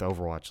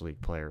Overwatch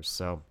League players.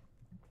 So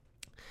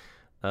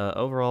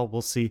overall,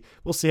 we'll see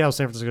how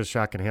San Francisco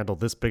Shock can handle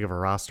this big of a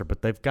roster.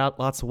 But they've got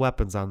lots of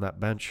weapons on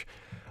that bench,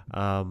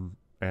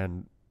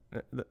 and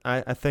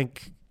I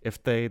think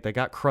if they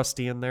got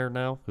Krusty in there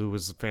now, who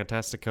was a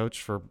fantastic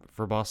coach for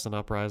Boston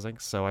Uprising,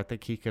 so I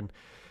think he can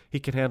he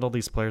can handle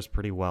these players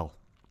pretty well.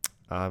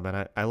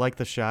 And I like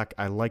the Shock.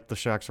 I liked the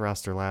Shock's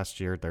roster last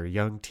year. They're a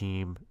young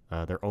team.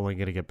 They're only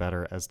going to get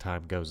better as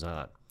time goes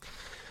on.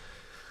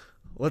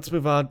 Let's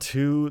move on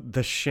to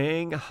the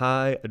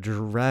Shanghai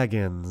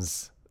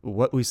Dragons.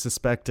 What we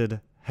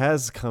suspected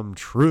has come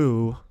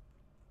true.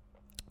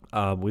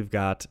 We've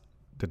got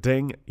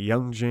Dading,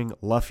 Youngjing,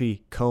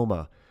 Luffy,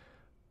 Koma,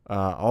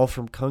 all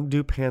from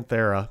Chengdu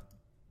Panthera,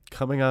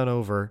 coming on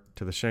over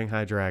to the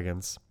Shanghai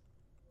Dragons,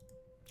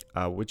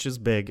 which is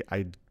big.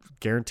 I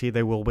guarantee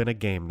they will win a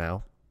game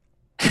now.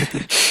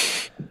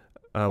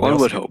 One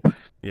would hope.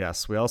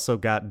 Yes, we also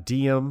got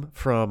Diem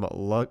from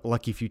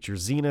Lucky Future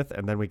Zenith,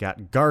 and then we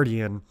got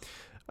Guardian.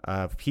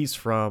 He's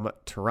from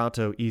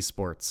Toronto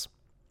Esports.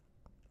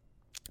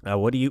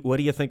 What do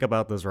you think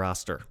about this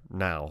roster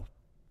now?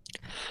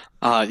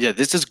 Yeah,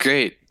 this is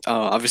great.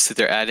 Obviously,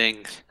 they're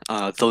adding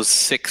those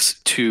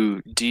 6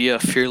 to Dia,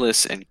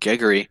 Fearless, and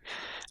Gregory,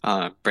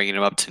 bringing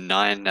them up to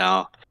 9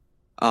 now.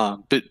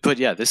 But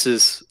yeah, this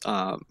is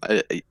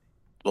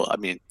well, I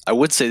mean, I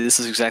would say this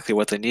is exactly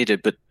what they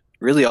needed, but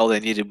really all they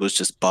needed was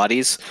just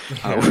bodies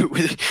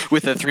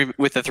with a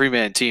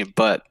 3-man team.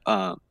 But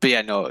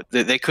yeah, no,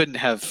 they couldn't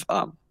have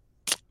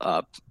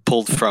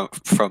pulled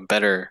from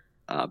better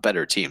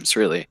teams,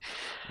 really.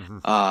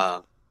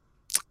 Mm-hmm.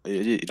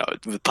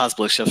 With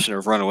possible exception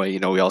of Runaway,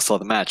 we all saw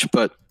the match,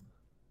 but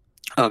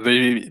yeah,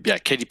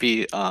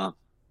 KDP.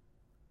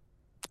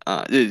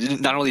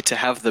 Not only to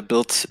have the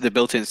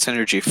built-in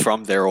synergy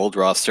from their old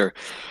roster,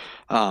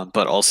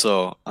 but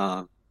also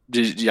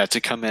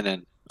to come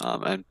in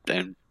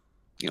and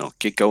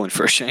get going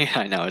for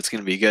Shanghai now. It's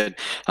going to be good.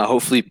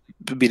 Hopefully,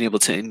 being able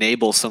to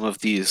enable some of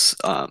these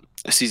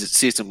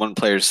season 1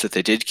 players that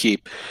they did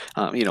keep,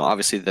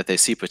 obviously that they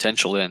see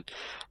potential in,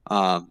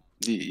 and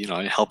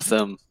help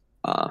them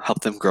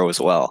grow as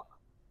well.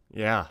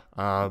 Yeah,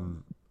 I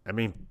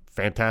mean,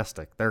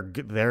 fantastic.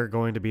 They're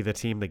going to be the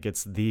team that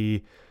gets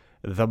the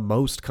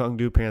most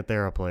Chengdu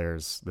Panthera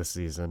players this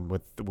season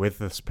with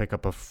this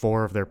pickup of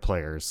 4 of their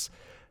players,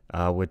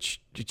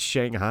 which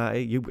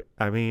Shanghai,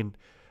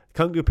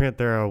 Chengdu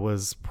Panthera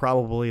was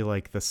probably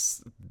like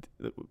this.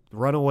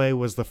 Runaway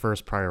was the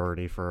first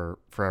priority for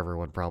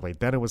everyone probably.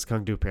 Then it was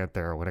Chengdu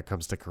Panthera when it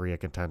comes to Korea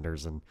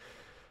contenders, and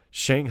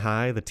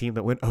Shanghai, the team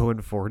that went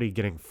 0-40,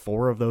 getting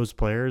 4 of those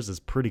players is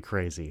pretty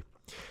crazy.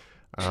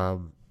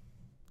 And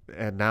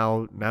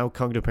now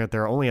Chengdu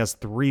Panthera only has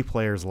 3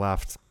 players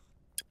left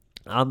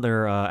on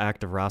their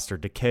active roster: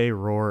 Decay,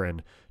 Roar,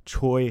 and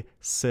Choi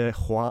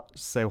Se-hwan.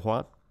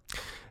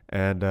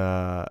 And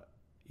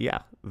yeah,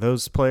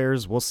 those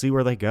players, we'll see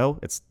where they go.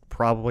 It's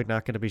probably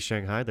not going to be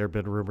Shanghai. There have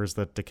been rumors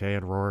that Decay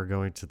and Roar are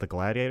going to the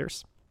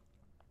Gladiators.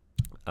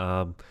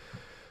 So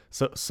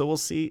we'll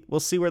see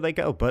where they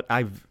go. But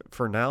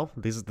for now,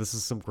 this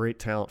is some great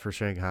talent for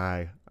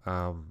Shanghai.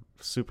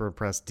 Super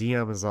impressed.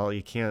 DM is all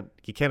you can't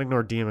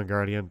ignore DM and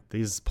Guardian.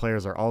 These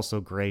players are also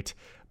great.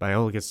 My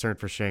only concern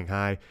for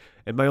Shanghai,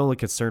 and my only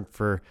concern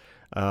for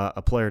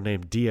a player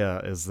named Dia,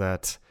 is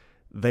that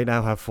they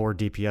now have 4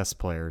 DPS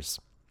players.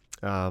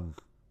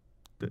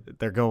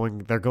 They're going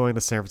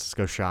the San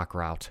Francisco Shock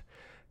route,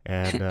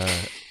 and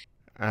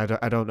I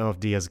don't know if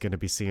Dia's going to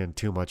be seeing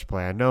too much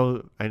play. I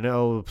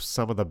know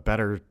some of the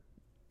better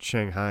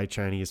Shanghai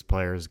Chinese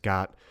players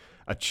got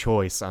a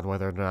choice on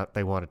whether or not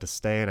they wanted to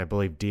stay, and I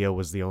believe Dia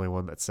was the only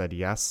one that said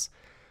yes.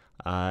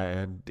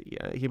 And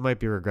yeah, he might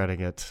be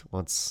regretting it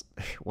once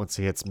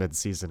he hits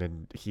mid-season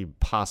and he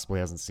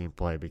possibly hasn't seen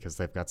play, because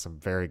they've got some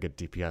very good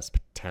DPS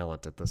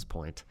talent at this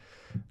point.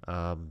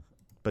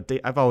 But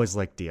I've always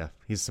liked Dia.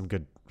 He's some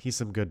good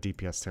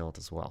DPS talent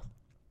as well.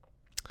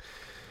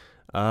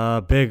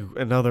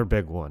 Another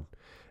big one.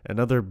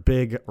 Another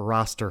big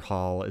roster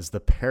haul is the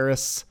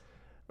Paris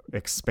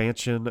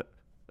expansion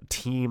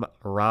team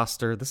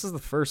roster. This is the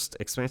first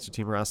expansion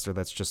team roster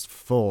that's just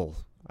full,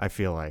 I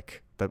feel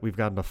like, that we've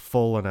gotten a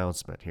full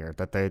announcement here,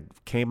 that they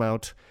came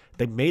out,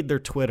 they made their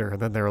Twitter,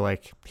 and then they were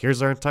like,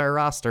 here's our entire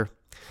roster.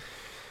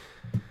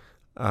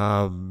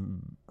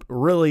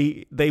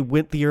 Really, they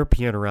went the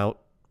European route.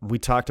 We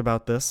talked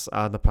about this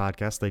on the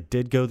podcast. They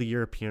did go the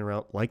European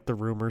route, like the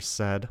rumors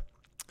said.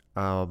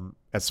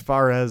 As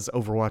far as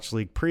Overwatch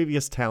League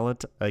previous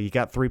talent, you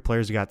got 3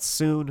 players. You got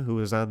Soon, who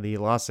is on the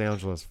Los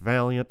Angeles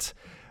Valiant.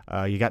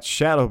 You got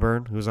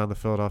Shadowburn, who's on the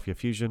Philadelphia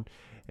Fusion.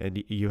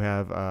 And you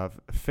have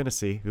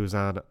Finnessy, who's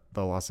on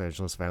the Los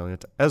Angeles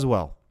Valiant as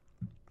well.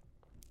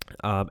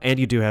 And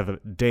you do have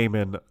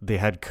Damon, the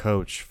head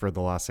coach for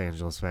the Los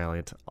Angeles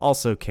Valiant,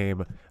 also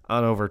came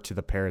on over to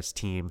the Paris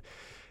team.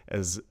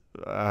 As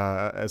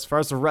far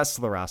as the rest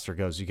of the roster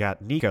goes, you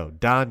got Nico,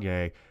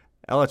 Danye,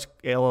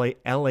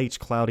 LH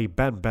Cloudy,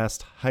 Ben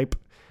Best, Hype,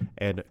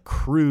 and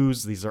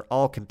Cruz. These are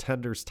all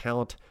contenders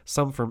talent,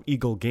 some from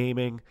Eagle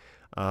Gaming.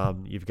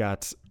 You've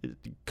got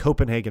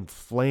Copenhagen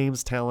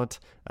Flames talent.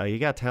 You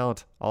got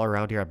talent all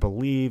around here. I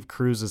believe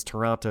Cruz is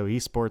Toronto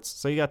Esports.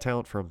 So you got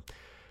talent from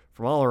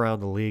all around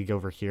the league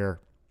over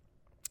here,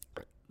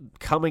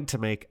 coming to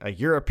make a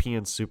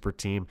European super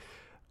team.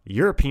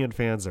 European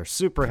fans are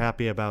super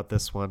happy about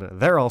this one.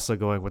 They're also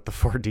going with the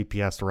 4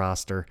 DPS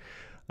roster.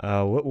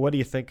 What do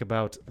you think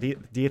about? Do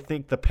you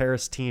think the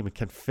Paris team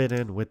can fit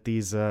in with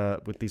these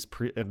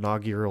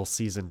inaugural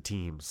season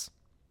teams?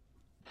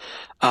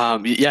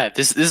 Yeah,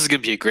 this is gonna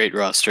be a great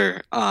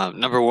roster.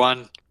 Number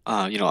one,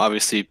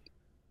 obviously,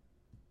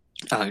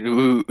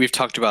 we've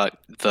talked about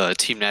the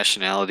team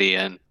nationality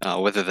and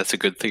whether that's a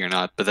good thing or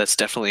not, but that's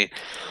definitely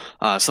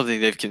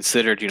something they've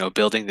considered.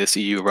 Building this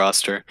EU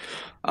roster,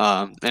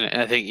 and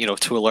I think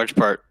to a large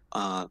part,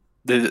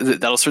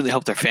 that'll certainly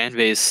help their fan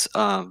base.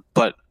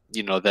 But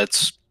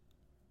that's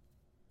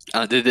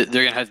they're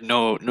gonna have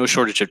no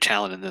shortage of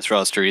talent in this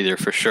roster either,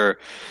 for sure.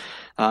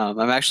 I'm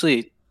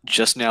actually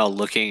just now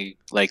looking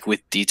like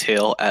with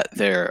detail at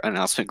their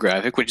announcement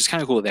graphic, which is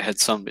kind of cool. They had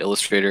some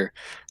illustrator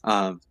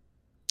um,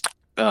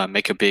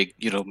 make a big,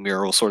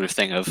 mural sort of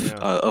thing Yeah,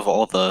 of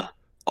all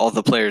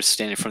the players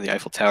standing from the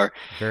Eiffel Tower.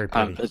 very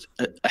pretty.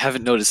 I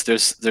haven't noticed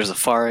there's a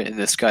far in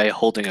this guy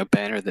holding a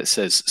banner that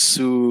says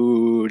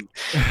 "Soon,"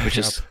 which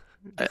Yep. is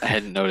I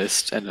hadn't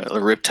noticed, and a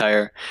rip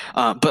tire.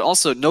 But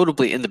also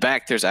notably in the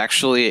back, there's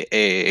actually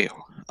a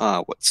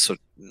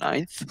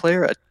ninth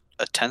player,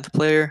 a 10th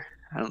player.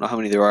 I don't know how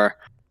many there are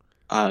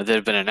that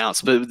have been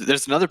announced, but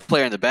there's another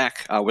player in the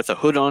back with a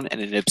hood on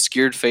and an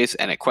obscured face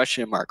and a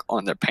question mark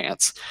on their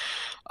pants.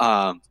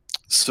 Um,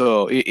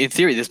 so in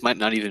theory, this might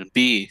not even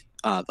be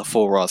the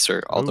full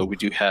roster, although Ooh, we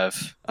do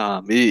have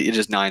it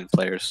is 9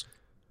 players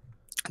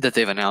that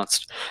they've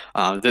announced.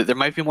 There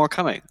might be more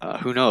coming.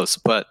 Who knows?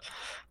 But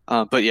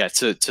yeah,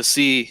 to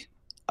see.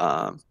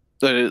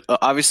 But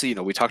obviously,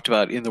 we talked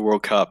about in the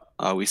World Cup.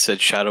 We said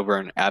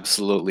Shadowburn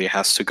absolutely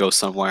has to go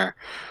somewhere.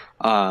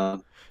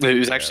 It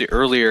was yeah, actually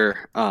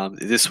earlier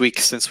this week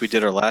since we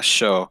did our last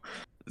show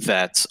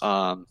that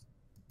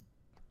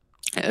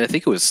and I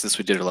think it was since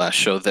we did our last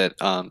show that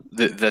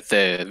that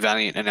the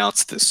Valiant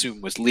announced that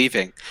Zoom was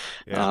leaving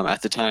yeah,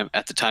 at the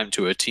time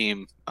to a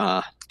team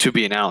to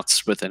be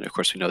announced. But then of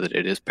course we know that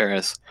it is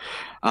Paris.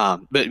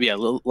 But yeah,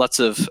 lots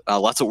of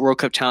World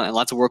Cup talent and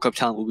lots of World Cup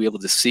talent we'll be able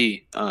to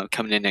see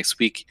coming in next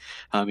week.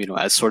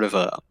 As sort of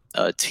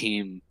a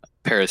team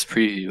Paris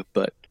preview.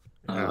 But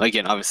yeah.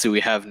 again, obviously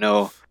we have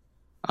no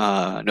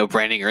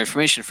branding or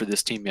information for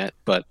this team yet,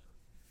 but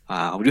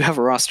we do have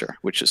a roster,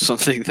 which is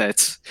something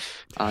that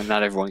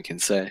not everyone can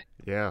say.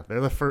 Yeah, they're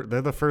the first.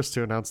 They're the first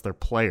to announce their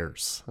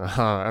players.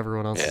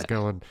 Everyone else is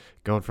Yeah.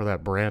 going for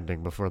that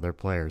branding before their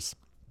players.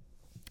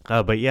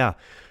 But yeah,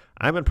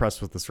 I'm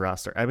impressed with this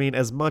roster. I mean,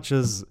 as much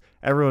as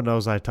everyone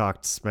knows, I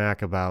talked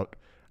smack about.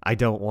 I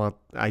don't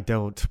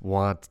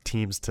want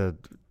teams to.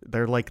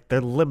 They're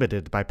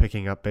limited by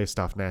picking up based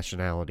off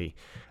nationality.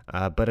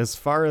 But as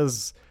far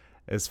as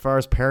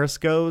Paris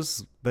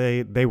goes,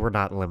 they were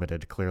not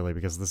limited clearly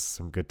because this is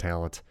some good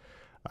talent.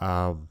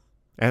 Um,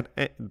 and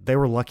they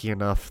were lucky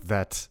enough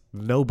that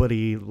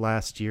nobody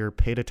last year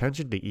paid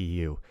attention to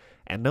EU,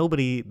 and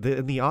nobody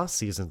in the off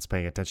season's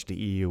paying attention to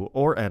EU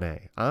or NA,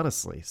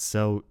 honestly.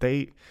 So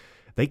they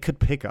could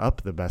pick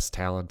up the best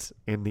talent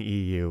in the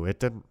EU. It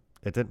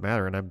didn't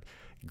matter, and I'm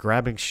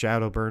grabbing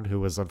Shadowburn, who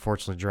was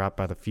unfortunately dropped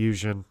by the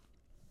Fusion,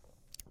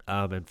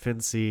 and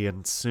Fincy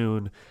and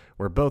Soon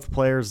were both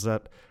players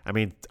that, I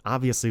mean,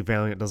 obviously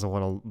Valiant doesn't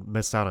want to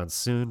miss out on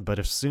Soon, but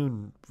if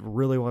Soon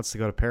really wants to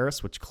go to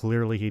Paris, which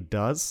clearly he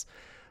does,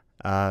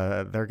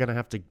 they're going to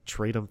have to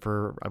trade him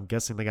for, I'm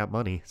guessing they got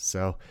money.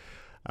 So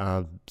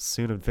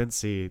Soon and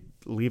Fincy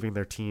leaving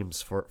their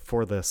teams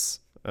for this,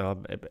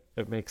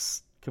 it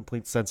makes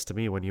complete sense to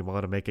me when you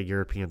want to make a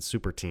European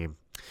super team.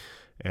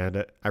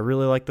 And I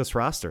really like this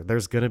roster.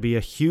 There's going to be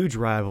a huge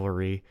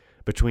rivalry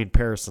between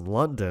Paris and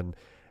London,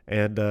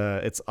 and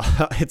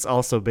it's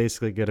also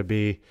basically going to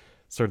be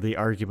sort of the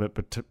argument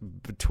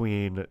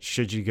between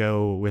should you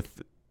go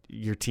with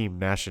your team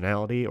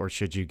nationality or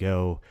should you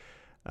go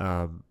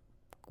um,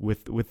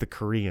 with the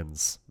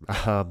Koreans.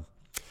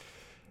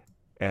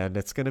 And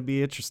it's going to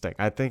be interesting.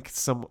 I think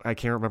I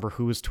can't remember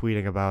who was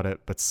tweeting about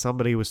it, but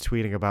somebody was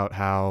tweeting about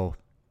how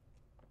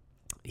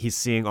he's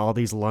seeing all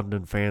these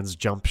London fans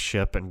jump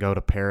ship and go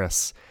to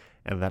Paris,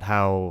 and that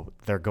how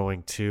they're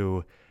going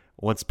to,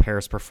 once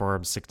Paris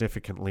performs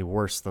significantly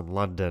worse than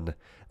London,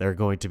 they're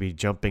going to be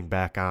jumping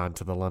back on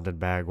to the London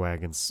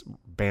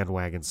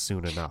bandwagon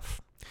soon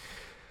enough.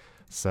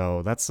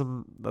 So that's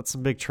some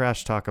big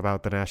trash talk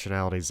about the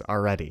nationalities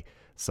already.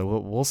 So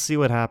we'll see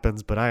what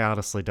happens, but I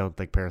honestly don't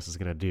think Paris is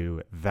going to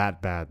do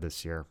that bad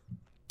this year.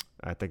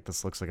 I think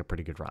this looks like a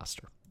pretty good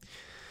roster.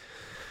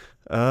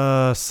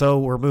 So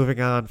we're moving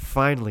on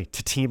finally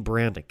to team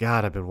branding.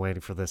 God, I've been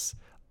waiting for this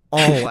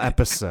all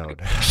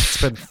episode.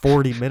 It's been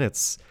 40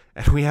 minutes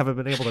and we haven't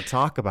been able to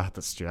talk about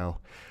this, Joe.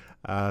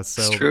 It's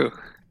So true. me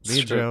It's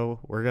and true. Joe,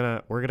 we're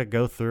gonna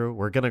go through.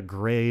 We're gonna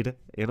grade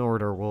in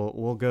order.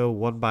 We'll go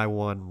one by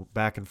one,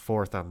 back and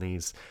forth on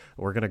these.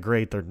 We're gonna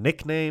grade their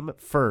nickname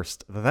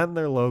first, then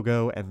their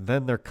logo, and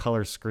then their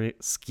color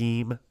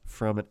scheme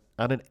on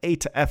an A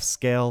to F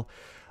scale,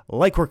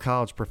 like we're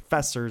college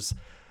professors.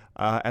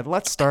 And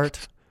let's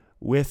start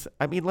with.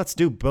 I mean, let's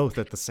do both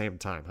at the same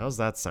time. How's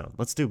that sound?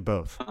 Let's do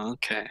both.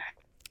 Okay.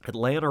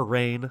 Atlanta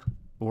Reign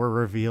were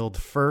revealed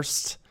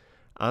first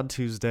on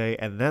Tuesday,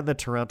 and then the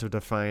Toronto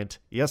Defiant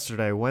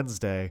yesterday,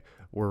 Wednesday,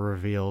 were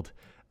revealed.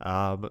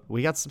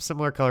 We got some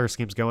similar color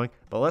schemes going,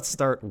 but let's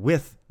start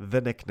with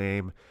the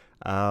nickname.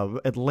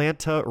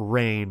 Atlanta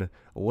Reign.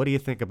 What do you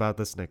think about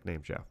this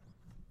nickname, Joe?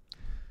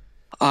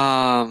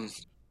 Um,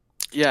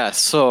 yeah,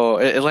 so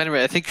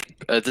Atlanta, I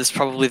think this is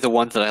probably the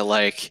one that I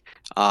like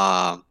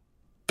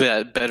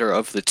better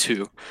of the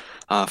two,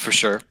 for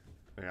sure.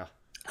 Yeah.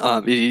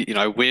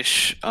 I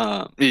wish, but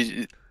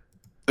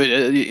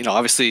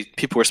obviously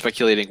people were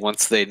speculating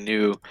once they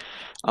knew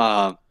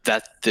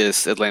that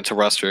this Atlanta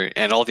roster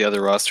and all the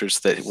other rosters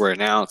that were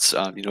announced,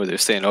 they're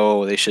saying,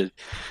 oh, they should,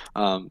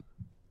 um,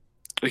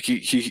 like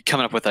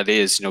coming up with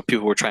ideas.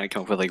 People were trying to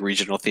come up with like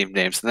regional themed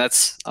names, and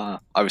that's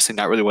obviously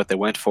not really what they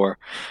went for.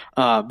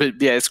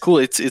 But yeah, it's cool.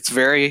 It's a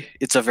very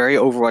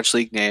Overwatch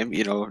League name.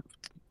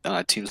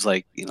 Teams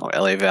like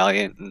LA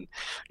Valiant and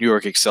New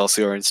York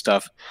Excelsior and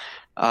stuff.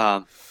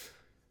 Um,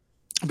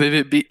 but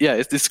yeah,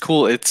 it's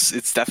cool.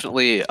 It's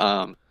definitely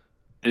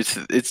it's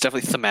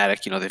definitely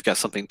thematic. They've got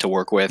something to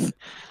work with,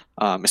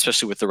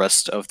 especially with the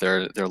rest of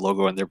their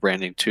logo and their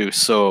branding too.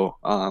 So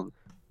um,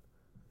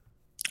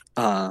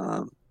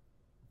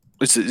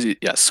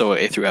 yeah, so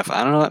A through F.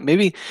 I don't know.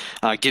 Maybe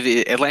give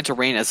it Atlanta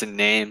Reign as a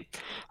name.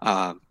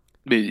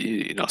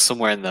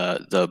 Somewhere in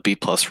the B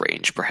plus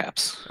range,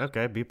 perhaps.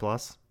 Okay, B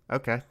plus.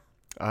 Okay.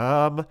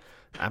 Um,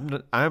 I'm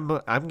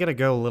gonna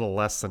go a little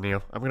less than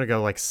you. I'm gonna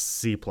go like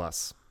C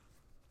plus.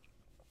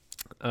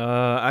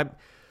 I'm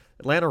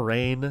Atlanta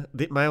Reign.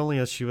 My only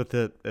issue with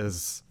it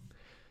is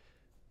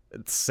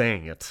it's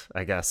saying it.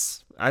 I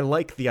guess I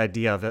like the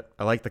idea of it.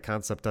 I like the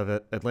concept of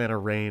it. Atlanta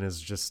Reign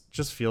is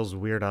just feels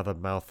weird out of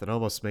the mouth. It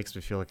almost makes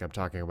me feel like I'm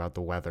talking about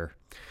the weather.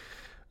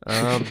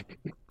 Um,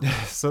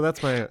 so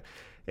that's my.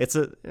 It's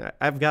a.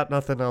 I've got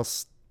nothing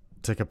else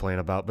to complain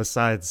about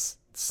besides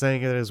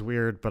saying it is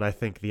weird, but I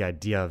think the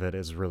idea of it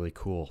is really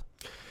cool.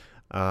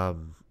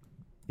 Um,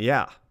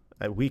 yeah,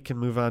 we can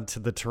move on to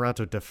the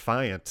Toronto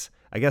Defiant.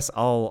 I guess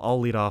I'll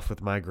lead off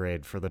with my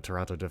grade for the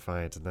Toronto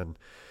Defiant, and then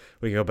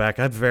we can go back.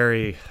 I'm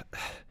very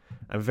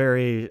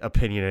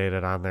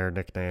opinionated on their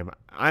nickname.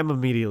 I'm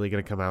immediately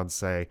going to come out and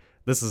say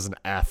this is an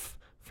F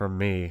from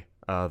me.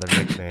 Their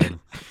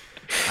nickname.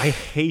 I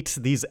hate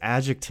these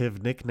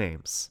adjective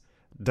nicknames.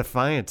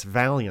 Defiant,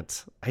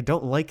 Valiant. I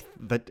don't like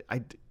that.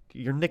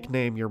 Your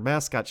nickname, your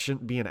mascot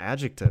shouldn't be an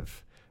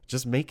adjective.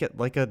 Just make it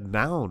like a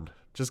noun.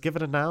 Just give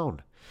it a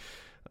noun.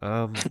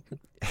 Um,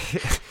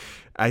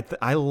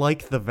 I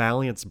like the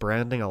Valiant's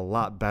branding a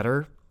lot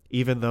better,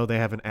 even though they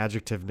have an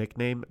adjective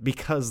nickname,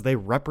 because they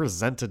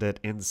represented it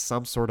in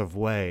some sort of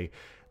way.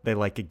 They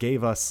like it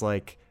gave us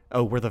like,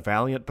 oh, we're the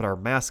Valiant, but our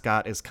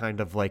mascot is kind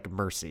of like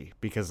Mercy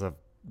because of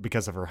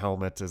her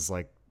helmet is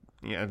like,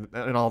 yeah,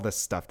 and all this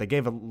stuff. They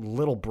gave a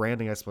little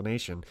branding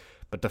explanation,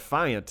 but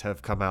Defiant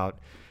have come out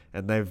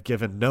and they've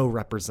given no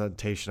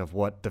representation of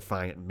what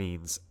Defiant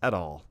means at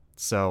all.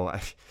 So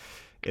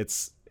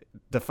it's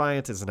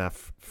Defiant is an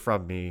F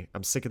from me.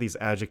 I'm sick of these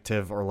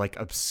adjective or like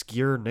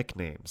obscure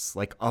nicknames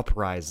like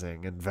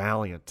Uprising and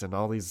Valiant and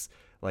all these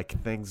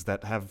like things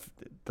that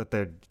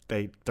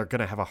they're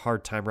gonna have a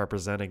hard time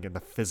representing in the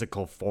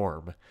physical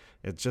form.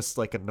 It's just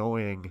like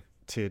annoying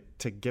to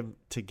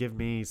give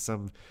me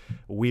some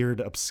weird,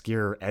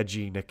 obscure,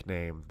 edgy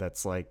nickname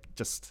that's like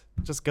just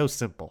go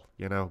simple,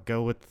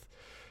 go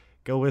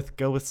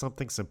with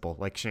something simple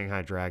like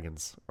Shanghai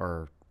Dragons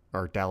or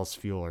Dallas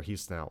Fuel or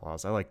Houston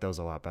Outlaws. I like those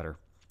a lot better.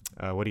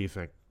 What do you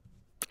think?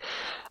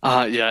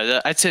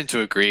 Yeah, I tend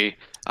to agree.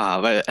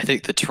 But I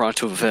think the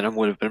Toronto Venom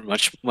would have been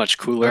much much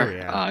Oh cooler.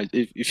 yeah.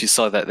 If you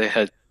saw that they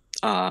had,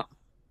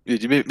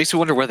 it makes me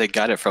wonder where they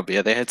got it from. But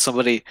yeah, they had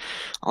somebody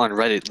on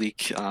Reddit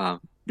leak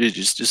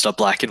just a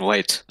black and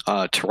white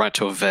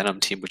Toronto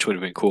Venom team, which would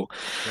have been cool.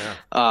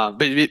 Yeah.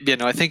 But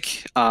I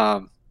think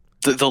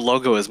the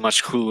logo is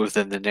much cooler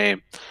than the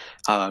name.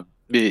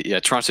 Yeah,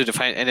 Toronto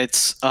Defiant, and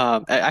it's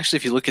actually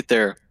if you look at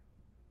their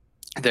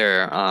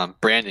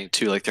branding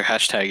too, like their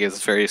hashtag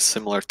is very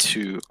similar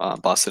to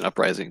Boston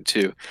Uprising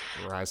too.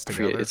 Rise I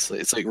forget, together.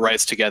 it's like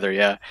Rise Together,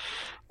 yeah.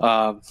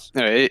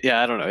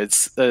 Yeah, I don't know.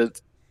 It's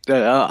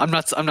I'm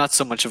not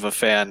so much of a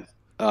fan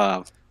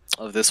of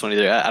this one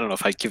either. I don't know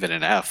if I give it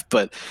an F,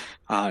 but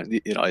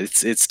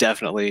it's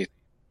definitely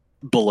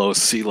below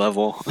sea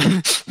level.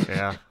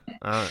 Yeah.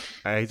 I'm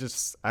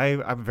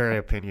very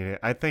opinionated.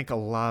 I think a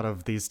lot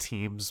of these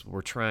teams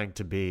were trying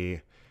to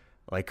be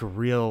like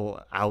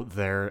real out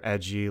there,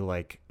 edgy,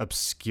 like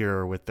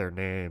obscure with their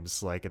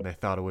names, like, and they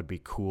thought it would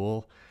be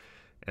cool.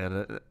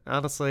 And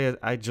honestly,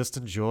 I just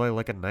enjoy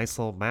like a nice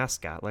little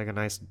mascot, like a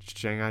nice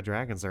Shanghai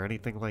Dragons or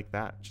anything like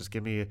that. Just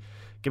give me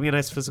a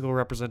nice physical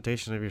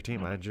representation of your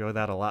team. I enjoy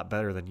that a lot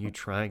better than you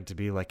trying to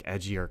be like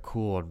edgy or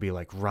cool and be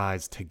like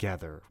rise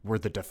together. We're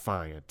the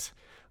Defiant.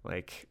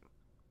 Like,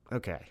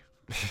 okay,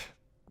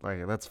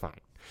 like that's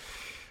fine.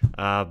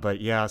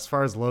 But yeah, as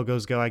far as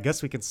logos go, I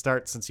guess we can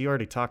start since you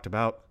already talked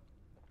about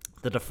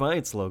the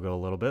Defiance logo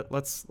a little bit.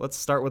 Let's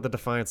start with the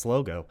Defiance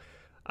logo.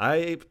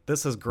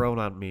 This has grown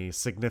on me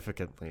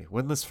significantly.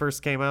 When this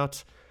first came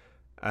out,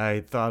 I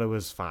thought it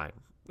was fine.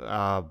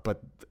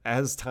 But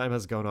as time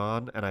has gone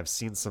on, and I've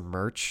seen some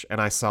merch,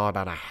 and I saw it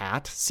on a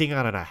hat, seeing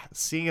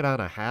it on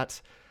a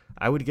hat,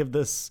 I would give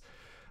this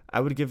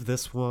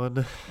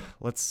one.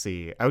 Let's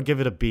see. I would give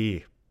it a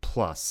B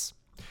plus.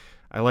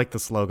 I like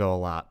this logo a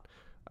lot.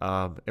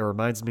 It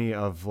reminds me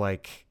of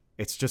like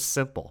it's just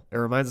simple. It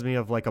reminds me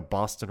of like a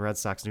Boston Red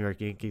Sox, New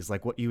York Yankees,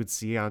 like what you would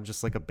see on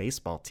just like a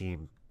baseball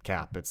team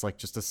cap. It's like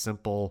just a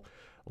simple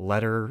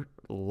letter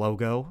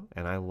logo,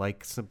 and I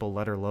like simple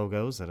letter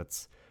logos, and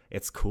it's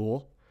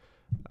cool.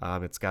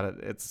 It's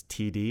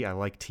TD. I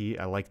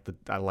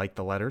like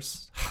the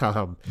letters.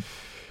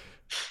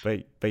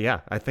 But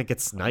yeah, I think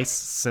it's nice,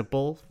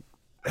 simple.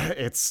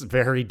 It's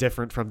very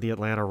different from the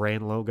Atlanta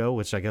Rain logo,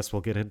 which I guess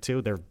we'll get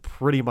into. They're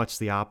pretty much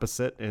the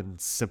opposite as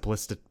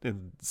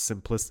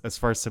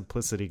far as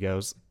simplicity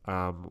goes.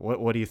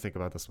 What do you think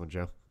about this one,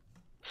 Joe?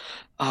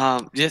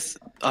 Yes,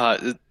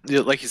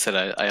 like you said,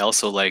 I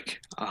also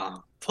like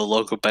the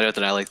logo better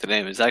than I like the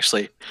name. It's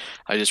actually,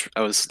 I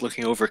was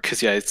looking over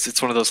because yeah,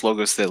 it's one of those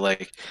logos that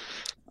like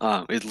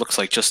it looks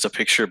like just a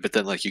picture, but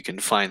then like you can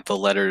find the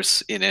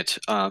letters in it.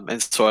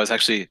 And so I was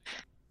actually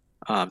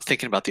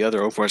thinking about the other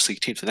Overwatch League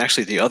teams, and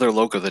actually the other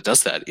logo that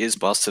does that is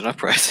Boston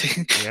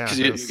Uprising Yeah, because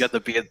it you is. got the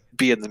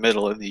B in the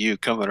middle and the U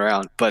coming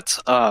around. But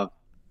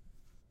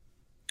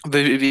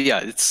yeah,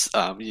 it's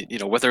you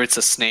know, whether it's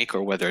a snake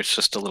or whether it's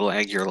just a little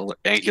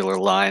angular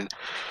line,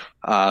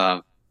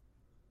 uh,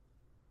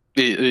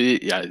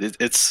 yeah,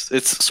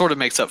 it's sort of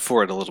makes up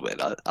for it a little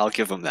bit. I'll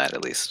give them that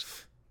at least.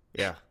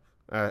 Yeah.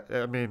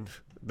 I mean,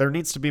 there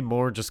needs to be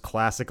more just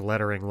classic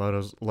lettering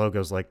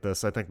logos like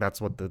this. I think that's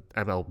what the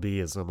MLB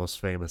is the most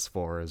famous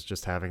for, is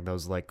just having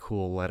those like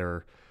cool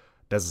letter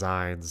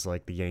designs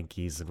like the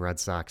Yankees and Red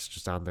Sox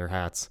just on their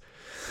hats.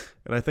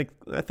 And I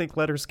think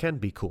letters can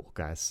be cool,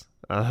 guys.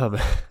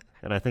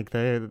 And I think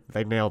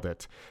they nailed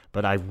it.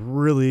 But I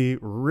really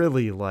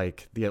really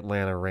like the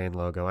Atlanta Rain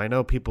logo. I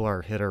know people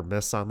are hit or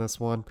miss on this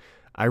one.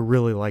 I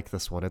really like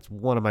this one. It's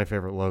one of my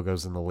favorite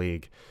logos in the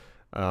league.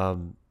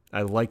 Um,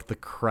 I like the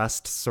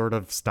crest sort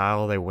of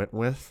style they went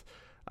with.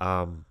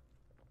 Um,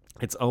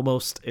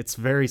 it's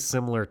very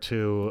similar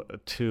to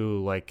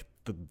like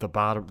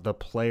the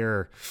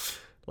player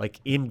like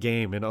in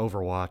game in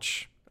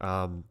Overwatch.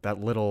 That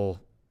little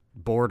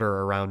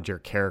border around your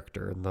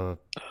character in the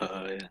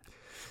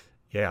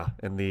Yeah.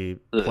 in the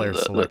The, player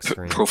select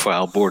screen.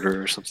 profile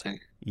border or something.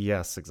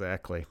 Yes,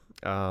 exactly.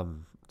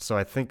 So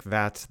I think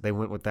that they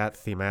went with that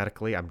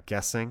thematically, I'm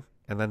guessing.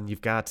 And then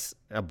you've got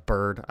a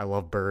bird. I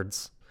love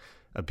birds.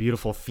 A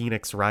beautiful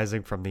phoenix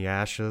rising from the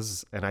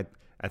ashes. And I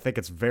think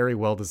it's very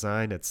well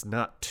designed. It's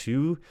not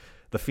too,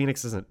 the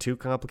phoenix isn't too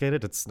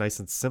complicated. It's nice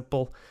and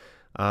simple.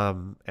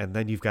 And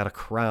then you've got a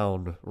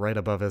crown right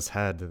above his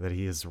head that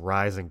he is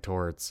rising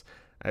towards.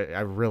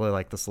 I really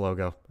like this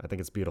logo. I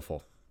think it's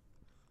beautiful.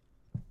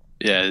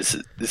 Yeah,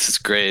 this is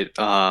great.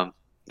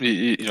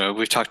 You know,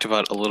 we've talked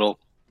about a little,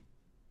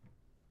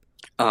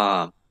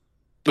 um,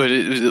 but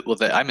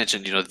I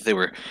mentioned, you know, that they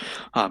were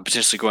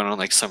potentially going on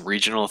like some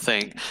regional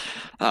thing,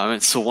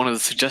 and so one of the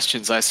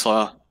suggestions I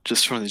saw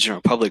just from the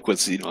general public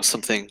was, you know,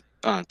 something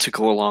to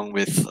go along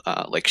with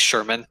like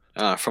Sherman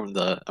from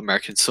the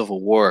American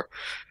Civil War,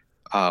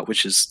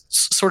 which is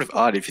sort of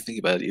odd if you think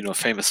about it. You know,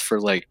 famous for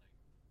like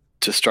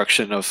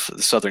destruction of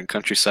the southern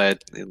countryside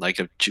in like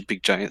a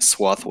big giant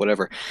swath,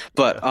 whatever. Yeah.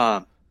 But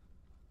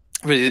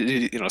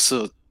you know,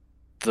 so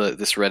the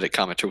this Reddit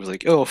commenter was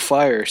like, "Oh,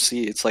 fire!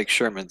 See, it's like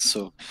Sherman."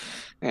 So,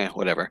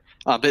 whatever.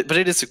 But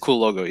it is a cool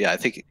logo. Yeah, I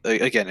think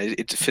again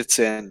it fits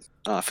in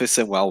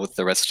well with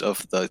the rest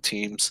of the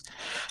teams.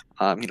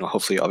 You know,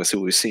 hopefully, obviously,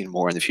 we'll be seeing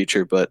more in the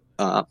future. But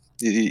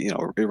you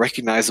know,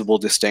 recognizable,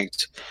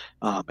 distinct,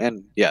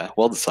 and yeah,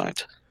 well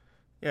designed.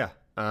 Yeah.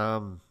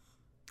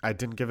 I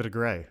didn't give it a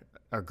grade.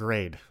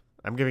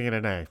 I'm giving it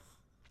an A.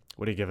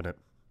 What are you giving it?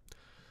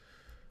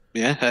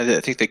 Yeah, I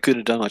think they could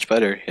have done much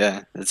better.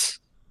 Yeah, it's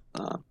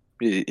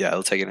yeah,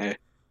 I'll take an A.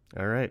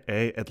 All right,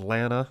 A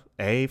Atlanta.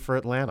 A for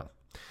Atlanta.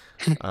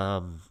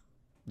 Um,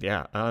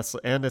 yeah,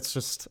 honestly, and it's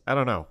just I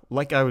don't know.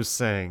 Like I was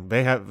saying,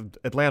 they have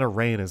Atlanta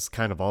Rain is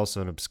kind of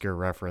also an obscure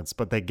reference,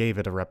 but they gave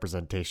it a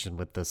representation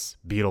with this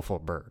beautiful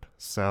bird.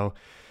 So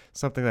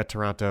something that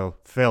Toronto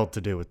failed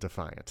to do with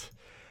Defiant.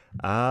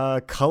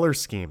 Color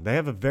scheme. They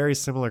have a very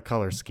similar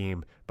color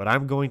scheme, but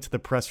I'm going to the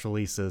press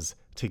releases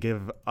to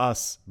give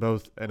us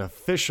both an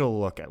official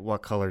look at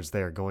what colors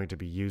they are going to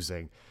be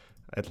using.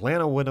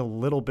 Atlanta went a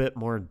little bit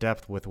more in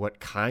depth with what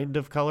kind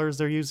of colors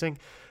they're using,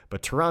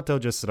 but Toronto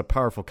just did a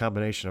powerful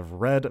combination of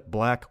red,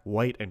 black,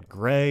 white, and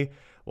gray.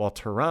 While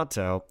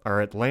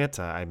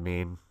Atlanta, I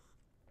mean,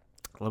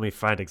 let me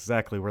find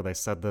exactly where they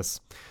said this.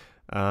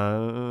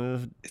 Uh,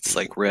 It's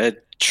like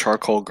red,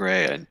 charcoal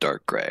gray, and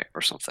dark gray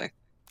or something.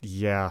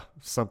 yeah,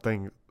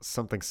 something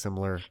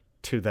similar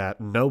to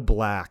that. No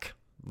black.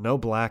 No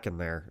black in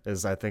there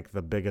is I think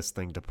the biggest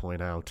thing to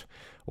point out.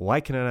 Why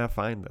can I not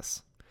find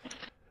this?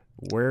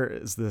 Where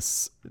is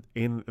this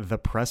in the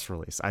press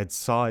release? I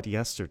saw it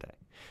yesterday.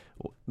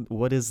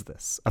 What is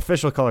this?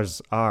 Official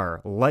colors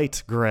are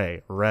light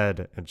gray,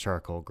 red, and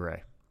charcoal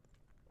gray.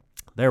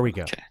 There we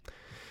go. Okay.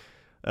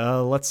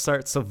 Let's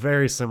start. So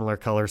very similar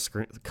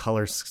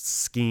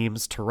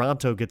schemes.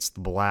 Toronto gets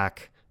the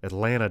black.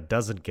 Atlanta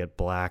doesn't get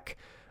black.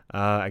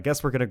 I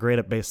guess we're gonna grade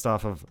it based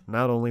off of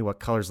not only what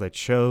colors they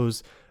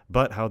chose,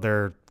 but how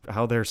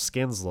their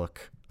skins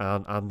look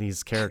on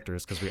these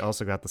characters, because we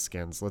also got the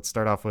skins. Let's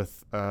start off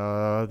with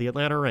the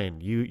Atlanta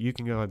Reign. You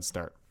can go ahead and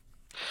start.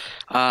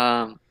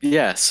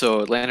 Yeah,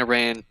 so Atlanta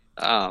Rain,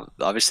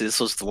 obviously this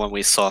was the one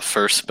we saw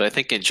first, but I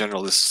think in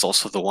general this is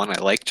also the one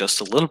I like just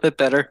a little bit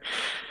better.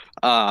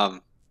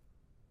 Um,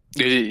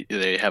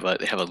 they have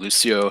a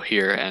Lucio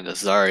here and a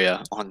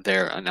Zarya on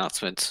their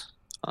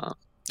uh,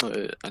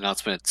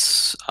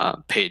 announcements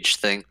page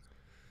thing.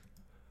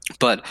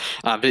 But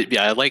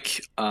yeah, I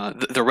like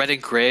the red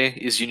and gray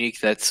is unique.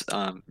 That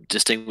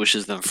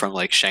distinguishes them from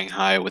like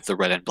Shanghai with the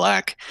red and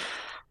black,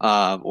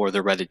 or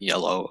the red and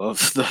yellow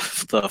of the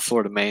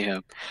Florida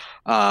Mayhem.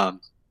 Um,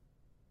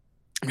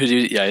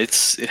 yeah,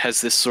 it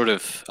has this sort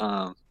of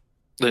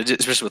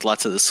especially with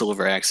lots of the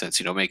silver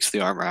accents, makes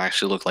the armor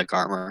actually look like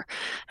armor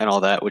and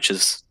all that, which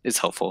is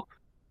helpful.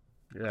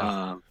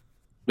 Yeah. Um,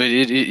 but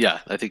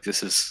yeah, I think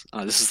this is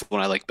the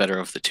one I like better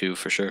of the two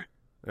for sure.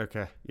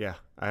 Okay. Yeah.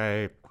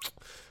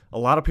 A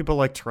lot of people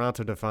like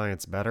Toronto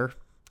Defiance better.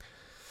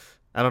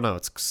 I don't know.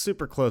 It's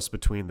super close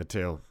between the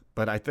two,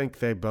 but I think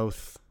they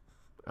both.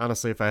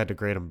 Honestly, if I had to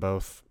grade them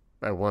both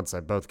at once,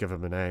 I'd both give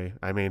them an A.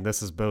 I mean,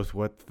 this is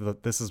what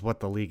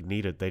the league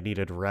needed. They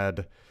needed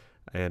red,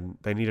 and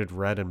they needed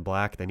red and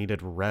black. They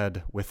needed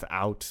red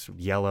without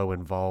yellow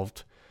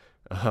involved,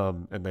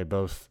 and they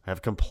both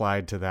have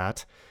complied to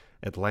that.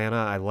 Atlanta,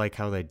 I like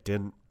how they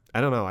didn't.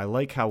 I don't know. I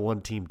like how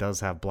one team does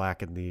have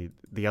black and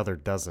the other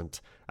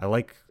doesn't. I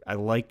like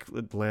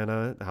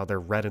Atlanta, how they're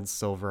red and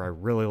silver. I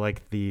really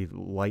like the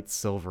light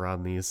silver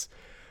on these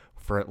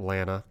for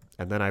Atlanta.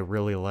 And then I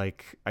really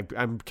like.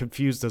 I'm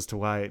confused as to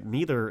why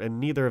neither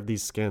of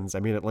these skins. I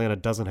mean, Atlanta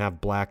doesn't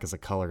have black as a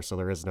color, so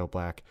there is no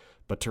black.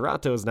 But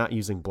Toronto is not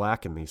using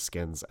black in these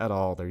skins at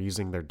all. They're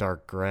using their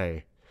dark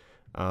gray,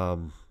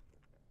 um,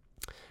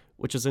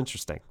 which is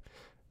interesting.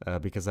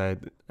 Because I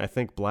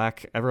think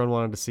black. Everyone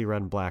wanted to see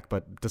red and black,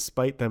 but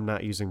despite them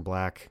not using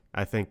black,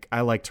 I think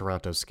I like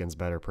Toronto's skins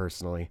better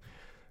personally.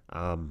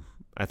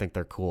 I think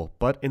they're cool,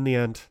 but in the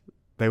end,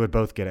 they would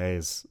both get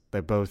A's. They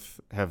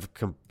both have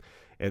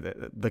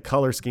the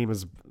color scheme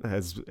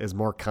is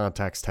more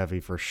context heavy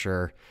for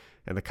sure,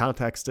 and the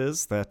context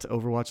is that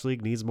Overwatch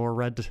League needs more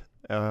red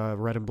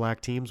and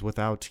black teams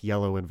without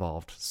yellow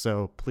involved.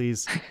 So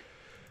please,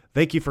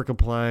 thank you for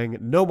complying.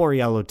 No more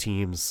yellow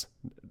teams.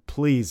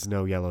 Please,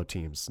 no yellow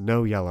teams.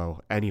 No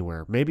yellow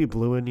anywhere. Maybe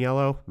blue and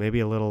yellow. Maybe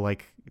a little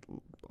like,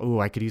 ooh,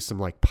 I could use some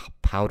like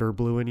powder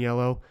blue and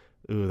yellow.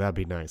 Ooh, that'd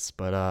be nice.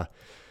 But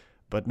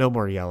no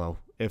more yellow,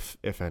 if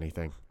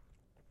anything.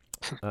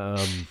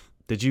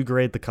 Did you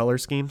grade the color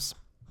schemes?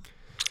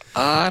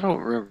 I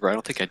don't remember. I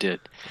don't think I did.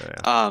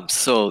 Yeah.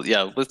 So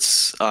yeah,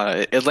 let's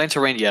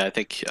Atlanta Rain. Yeah, I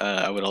think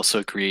I would also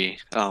agree.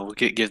 We'll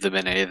give them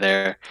an A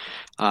there.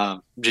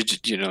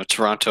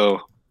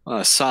 Toronto,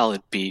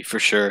 solid B for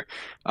sure.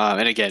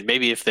 And again,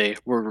 maybe if they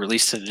were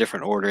released in a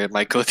different order, it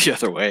might go the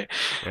other way.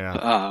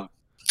 Yeah.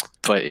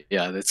 But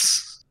yeah,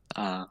 that's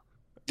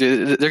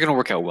they're gonna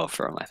work out well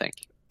for them, I think.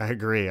 I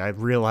agree. I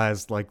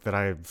realized like that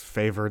I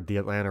favored the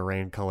Atlanta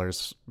Rain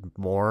colors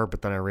more,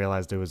 but then I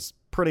realized it was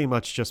pretty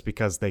much just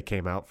because they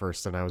came out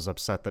first, and I was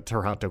upset that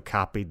Toronto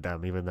copied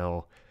them, even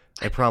though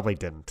they probably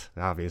didn't.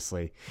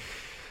 Obviously,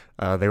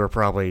 they were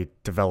probably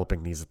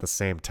developing these at the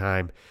same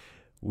time.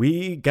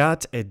 We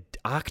got an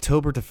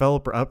October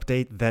developer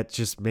update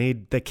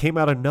that came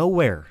out of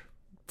nowhere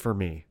for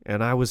me,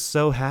 and I was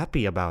so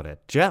happy about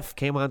it. Jeff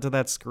came onto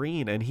that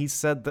screen and he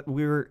said that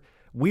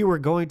we were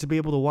going to be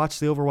able to watch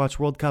the Overwatch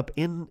World Cup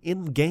in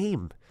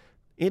game,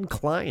 in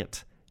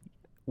client.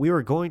 We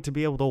were going to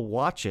be able to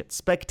watch it,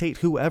 spectate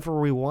whoever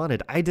we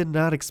wanted. I did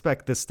not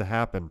expect this to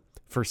happen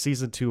for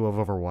season 2 of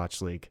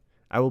Overwatch League.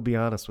 I will be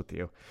honest with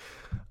you.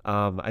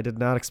 I did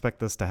not expect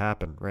this to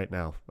happen right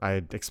now. I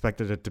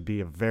expected it to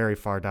be a very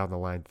far down the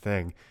line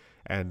thing,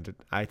 and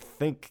I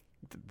think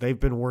they've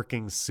been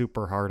working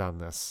super hard on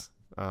this.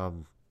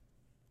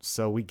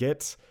 So we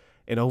get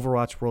an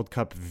Overwatch World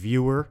Cup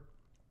viewer,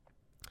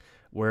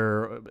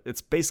 where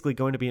it's basically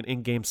going to be an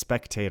in-game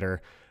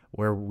spectator,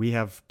 where we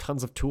have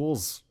tons of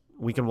tools.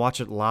 We can watch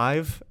it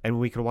live, and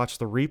we can watch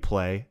the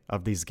replay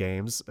of these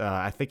games.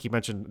 I think you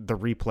mentioned the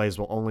replays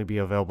will only be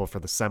available for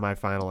the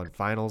semifinal and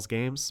finals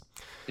games.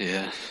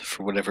 Yeah,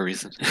 for whatever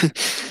reason.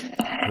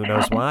 Who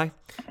knows why?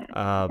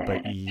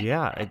 But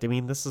yeah, I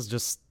mean, this is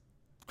just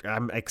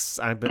I'm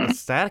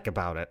ecstatic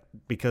about it,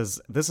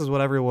 because this is what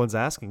everyone's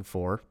asking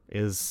for.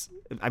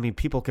 I mean,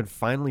 people can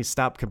finally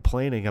stop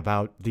complaining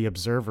about the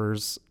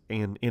observers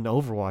in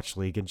Overwatch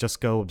League and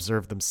just go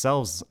observe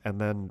themselves,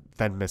 and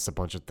then miss a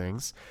bunch of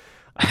things.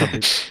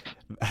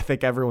 I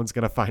think everyone's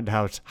going to find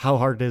out how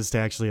hard it is to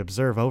actually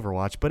observe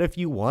Overwatch. But if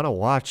you want to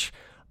watch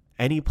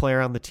any player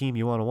on the team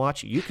you want to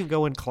watch, you can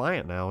go in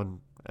client now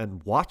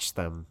and watch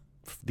them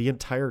the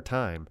entire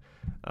time.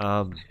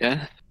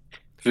 Yeah.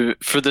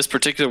 For this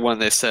particular one,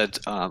 they said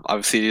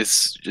obviously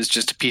it's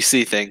just a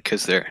PC thing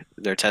because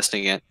they're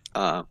testing it,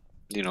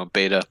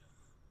 beta.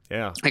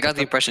 Yeah, I but got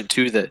the impression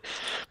too that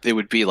it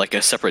would be like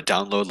a separate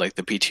download, like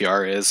the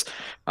PTR is,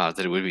 that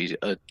it would be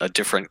a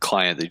different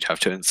client that you'd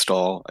have to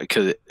install,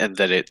 and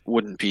that it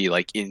wouldn't be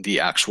like in the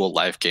actual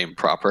live game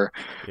proper.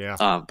 yeah.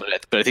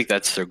 But I think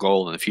that's their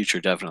goal in the future,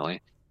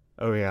 definitely.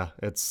 Oh yeah,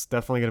 it's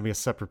definitely going to be a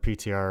separate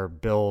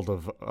PTR build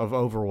of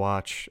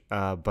Overwatch.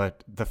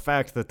 But the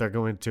fact that they're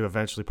going to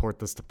eventually port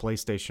this to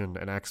PlayStation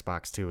and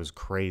Xbox too is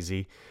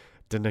crazy.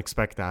 Didn't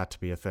expect that to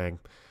be a thing.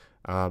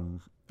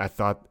 I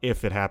thought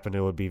if it happened,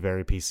 it would be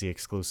very PC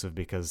exclusive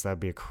because that'd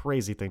be a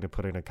crazy thing to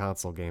put in a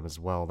console game as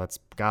well. That's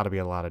got to be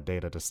a lot of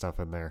data to stuff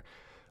in there.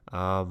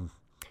 Um,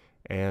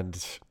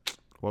 and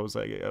what was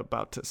I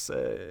about to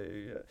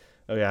say?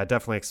 Oh yeah, I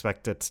definitely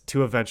expect it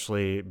to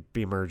eventually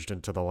be merged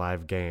into the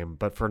live game,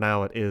 but for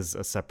now it is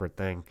a separate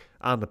thing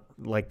on the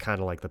kind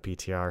of like the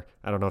PTR.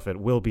 I don't know if it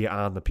will be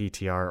on the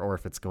PTR or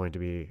if it's going to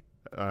be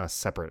a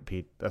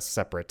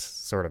separate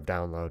sort of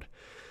download.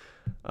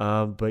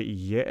 But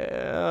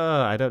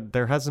yeah, I don't.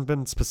 There hasn't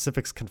been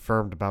specifics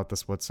confirmed about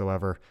this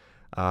whatsoever.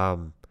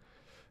 Um,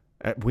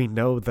 we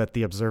know that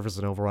the observers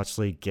in Overwatch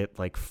League get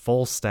like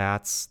full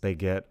stats.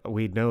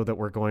 We know that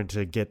we're going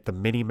to get the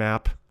mini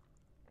map,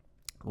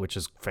 which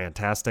is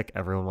fantastic.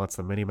 Everyone wants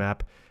the mini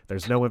map.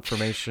 There's no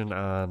information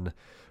on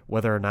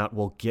whether or not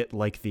we'll get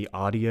like the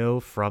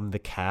audio from the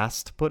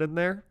cast put in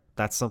there.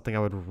 That's something I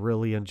would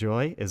really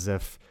enjoy is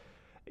if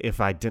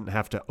I didn't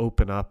have to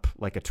open up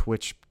like a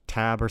Twitch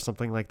tab or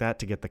something like that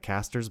to get the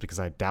casters because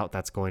I doubt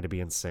that's going to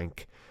be in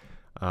sync.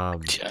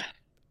 Yeah.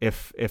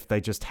 If they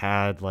just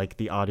had like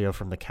the audio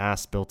from the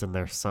cast built in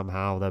there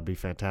somehow, that'd be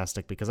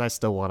fantastic because I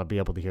still want to be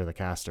able to hear the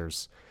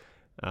casters.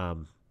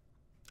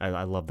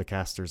 I love the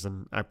casters,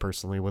 and I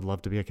personally would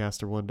love to be a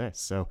caster one day.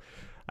 So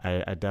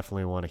I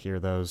definitely want to hear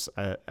those.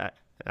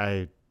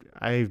 I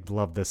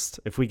love this.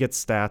 If we get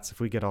stats,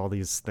 if we get all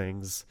these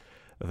things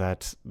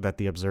that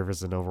the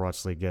observers in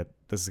Overwatch League get,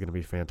 this is going to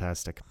be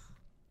fantastic.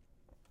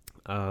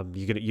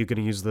 You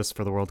gonna use this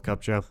for the World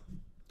Cup, Joe?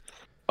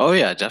 Oh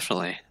yeah,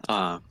 definitely.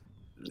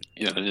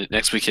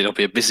 Next weekend it'll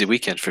be a busy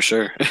weekend for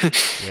sure.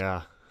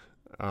 Yeah.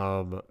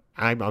 I'm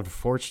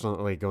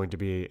unfortunately going to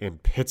be in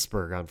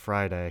Pittsburgh on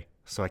Friday,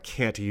 so I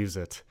can't use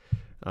it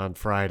on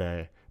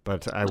Friday,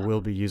 but I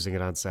will be using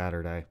it on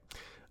Saturday.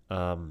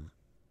 Um,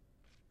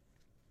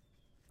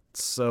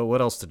 so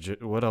what else did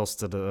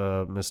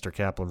Mr.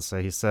 Kaplan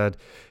say? He said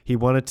he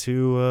wanted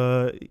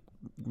to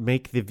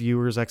make the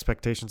viewers'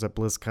 expectations at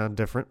BlizzCon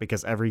different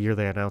because every year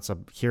they announce a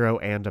hero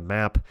and a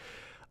map.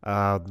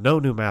 No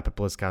new map at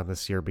BlizzCon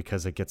this year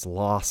because it gets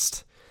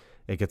lost.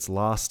 It gets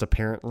lost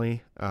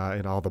apparently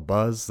in all the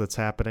buzz that's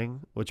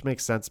happening, which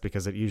makes sense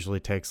because it usually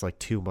takes like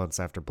 2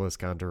 months after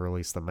BlizzCon to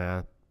release the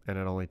map, and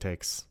it only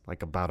takes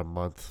like about a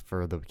month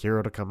for the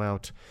hero to come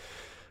out.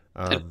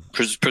 And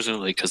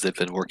presumably because they've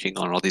been working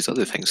on all these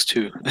other things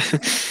too.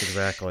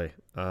 Exactly.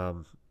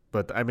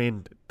 But I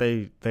mean,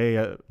 they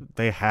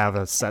have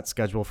a set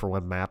schedule for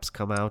when maps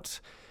come out,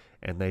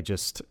 and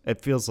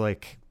it feels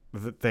like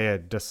they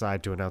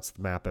decide to announce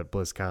the map at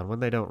BlizzCon when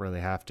they don't really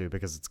have to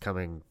because it's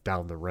coming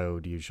down the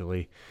road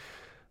usually.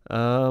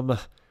 A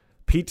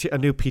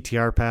new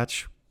PTR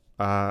patch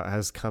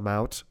has come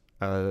out.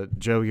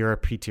 Joe, you're a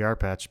PTR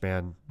patch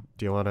man.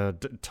 Do you want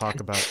to talk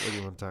about what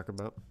you want to talk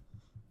about?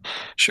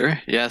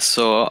 Sure. Yeah.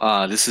 So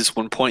this is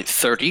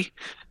 1.30.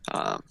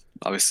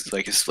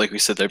 Obviously, like we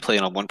said, they're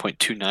playing on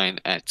 1.29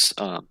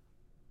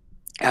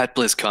 at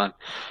BlizzCon.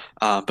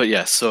 But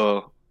yeah,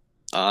 so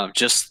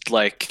just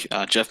like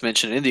Jeff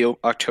mentioned in the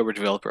October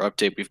developer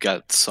update, we've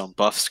got some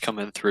buffs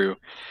coming through.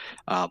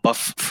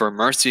 Buff for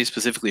Mercy,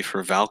 specifically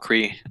for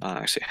Valkyrie.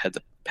 Actually, I had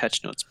the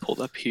patch notes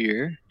pulled up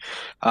here.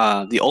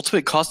 The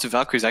ultimate cost of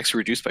Valkyrie is actually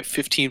reduced by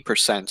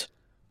 15%.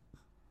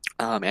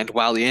 And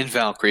while in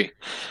Valkyrie,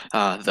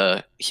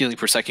 the healing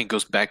per second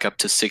goes back up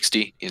to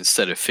 60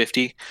 instead of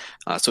 50.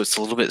 So it's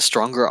a little bit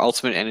stronger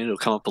ultimate, and it'll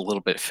come up a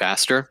little bit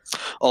faster.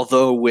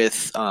 Although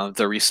with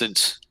the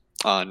recent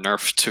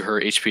nerf to her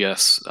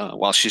HPS,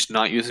 while she's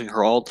not using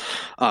her ult,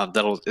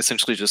 that'll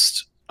essentially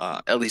just,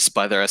 at least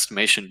by their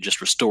estimation,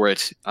 just restore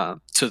it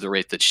to the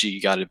rate that she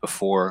got it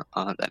before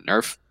that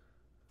nerf,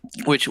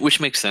 which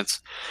makes sense.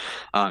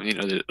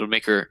 It'll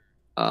make her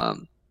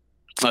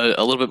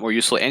a little bit more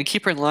useful and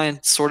keep her in line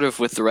sort of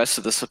with the rest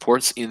of the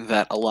supports in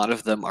that a lot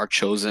of them are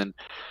chosen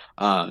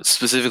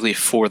specifically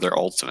for their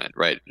ultimate,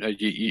 right?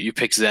 You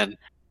pick Zen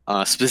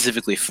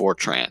specifically for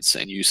trance,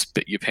 and you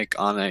pick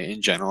Ana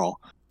in general.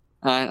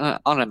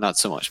 Ana not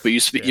so much, but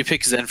you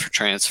pick Zen for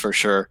trance for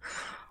sure,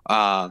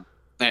 and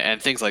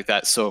things like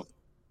that. So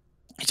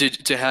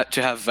to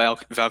have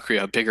Valkyrie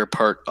a bigger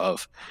part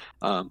of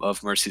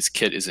Mercy's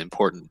kit is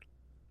important.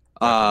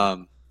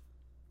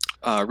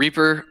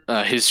 Reaper,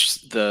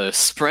 the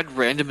spread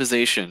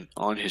randomization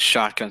on his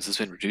shotguns has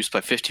been reduced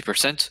by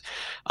 50%,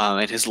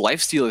 and his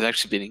lifesteal has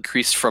actually been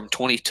increased from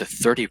 20 to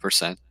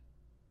 30%.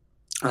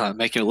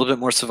 make him a little bit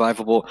more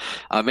survivable,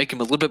 make him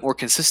a little bit more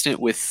consistent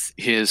with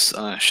his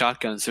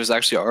shotguns. There's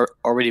actually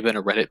already been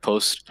a Reddit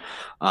post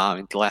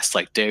in the last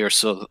like day or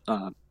so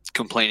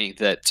complaining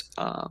that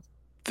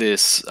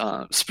this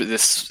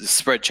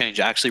spread change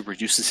actually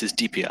reduces his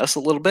DPS a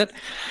little bit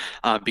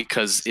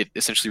because it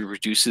essentially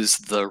reduces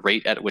the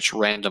rate at which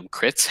random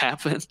crits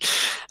happen.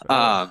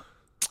 Oh, Um,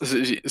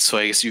 so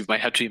I guess you might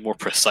have to be more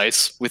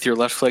precise with your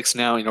left clicks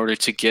now in order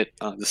to get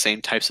the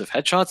same types of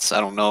headshots. I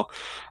don't know.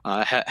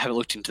 I haven't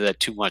looked into that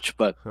too much,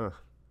 but huh.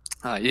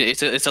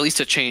 it's at least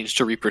a change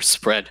to Reaper's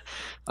spread,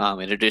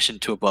 in addition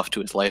to a buff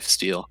to his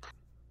lifesteal.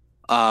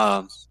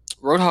 Um,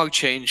 Roadhog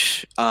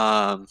change.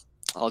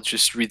 I'll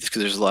just read this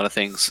because there's a lot of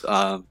things.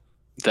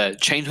 The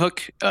chain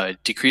hook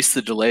decreased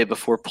the delay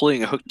before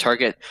pulling a hook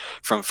target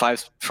from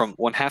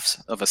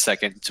 1/2 of a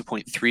second to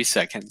 0.3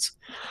 seconds.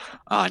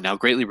 Now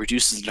greatly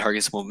reduces the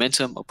target's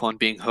momentum upon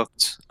being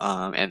hooked,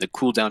 and the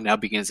cooldown now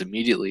begins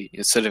immediately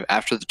instead of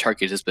after the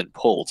target has been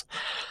pulled.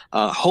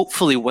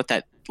 Hopefully, what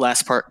that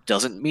last part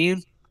doesn't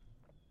mean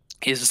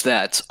is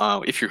that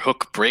if your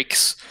hook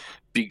breaks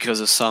because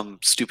of some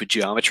stupid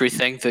geometry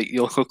thing, that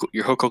your hook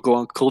will go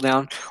on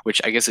cooldown,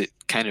 which I guess it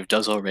kind of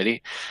does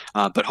already.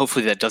 But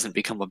hopefully that doesn't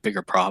become a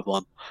bigger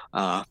problem.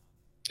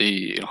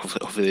 Hopefully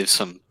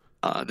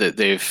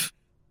they've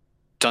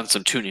done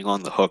some tuning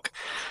on the hook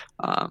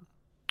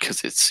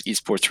because it's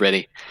esports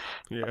ready.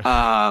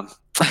 Yeah.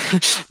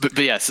 But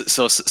yeah,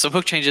 so some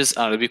hook changes.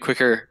 It'll be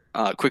quicker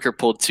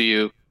pulled to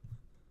you.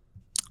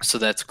 So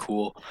that's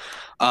cool.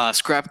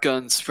 Scrap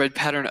gun spread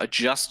pattern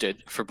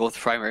adjusted for both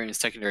primary and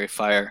secondary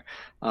fire.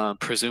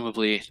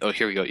 Presumably, oh,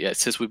 here we go. Yeah, it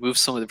says we move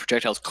some of the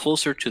projectiles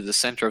closer to the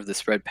center of the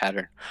spread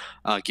pattern,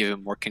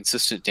 giving more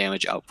consistent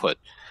damage output.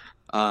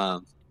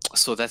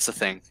 So that's the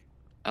thing.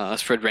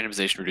 Spread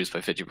randomization reduced by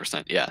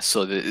 50%. Yeah,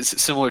 so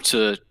it's similar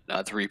to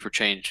the Reaper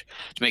change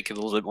to make it a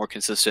little bit more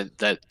consistent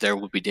that there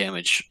will be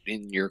damage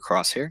in your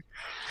crosshair.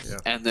 Yeah.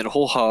 And then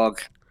Whole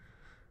Hog,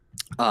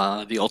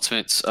 the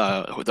ultimate,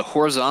 the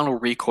horizontal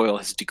recoil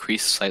has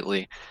decreased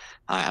slightly.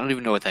 I don't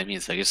even know what that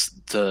means. I guess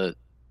the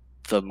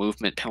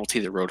movement penalty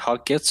that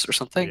Roadhog gets or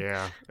something.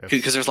 Yeah.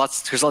 Because there's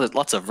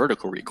lots of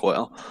vertical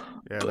recoil.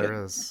 Yeah, But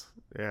there is.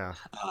 Yeah.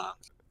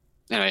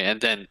 anyway,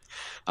 and then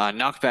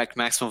knockback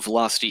maximum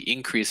velocity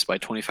increased by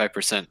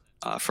 25%.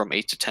 From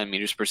 8 to 10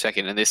 meters per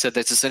second. And they said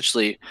that's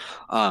essentially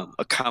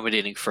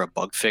accommodating for a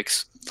bug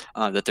fix.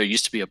 That there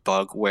used to be a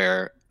bug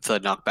where the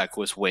knockback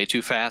was way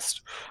too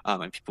fast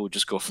and people would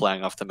just go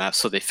flying off the map.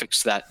 So they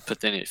fixed that, but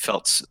then it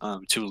felt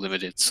too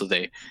limited. So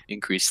they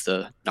increased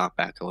the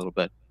knockback a little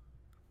bit.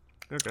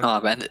 Okay.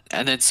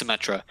 And then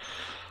Symmetra.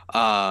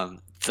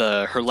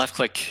 Her left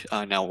click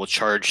now will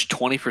charge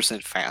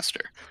 20%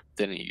 faster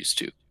than it used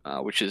to,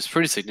 which is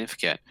pretty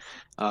significant.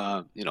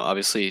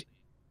 Obviously,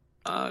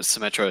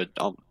 Symmetra,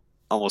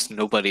 almost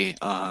nobody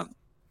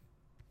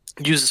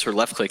uses her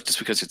left click just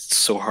because it's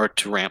so hard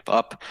to ramp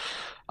up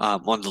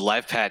on the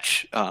live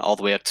patch all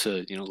the way up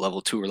to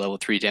level 2 or level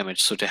 3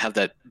 damage. So to have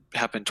that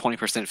happen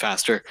 20%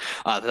 faster,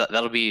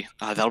 that'll be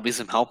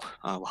some help.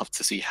 We'll have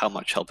to see how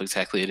much help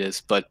exactly it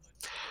is, but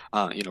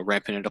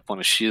ramping it up on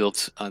a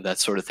shield, that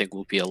sort of thing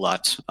will be a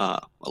lot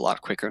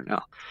quicker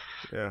now.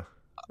 Yeah.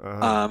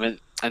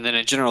 And then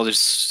in general,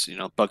 there's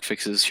bug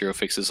fixes, hero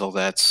fixes, all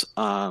that.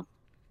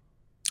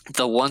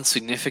 The one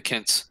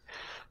significant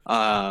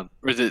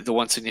the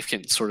one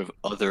significant sort of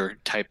other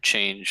type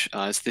change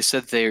is they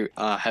said they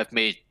have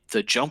made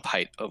the jump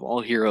height of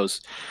all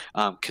heroes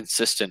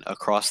consistent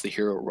across the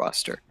hero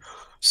roster.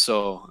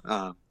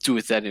 So do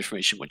with that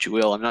information what you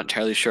will. I'm not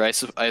entirely sure. I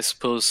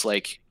suppose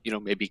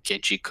maybe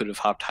Genji could have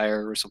hopped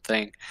higher or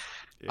something.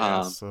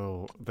 Yeah.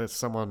 So there's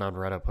someone on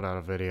Reddit put out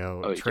a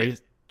video. Yeah.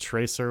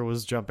 Tracer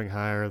was jumping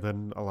higher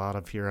than a lot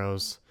of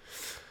heroes.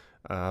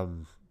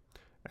 And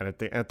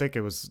I think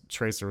it was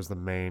Tracer was the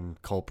main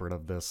culprit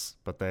of this,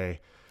 but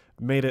they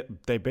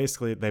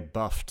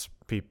buffed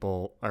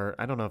people, or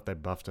I don't know if they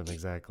buffed him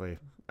exactly.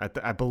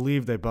 I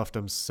believe they buffed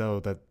him so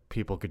that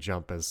people could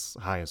jump as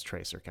high as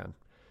Tracer can,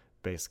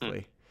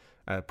 basically.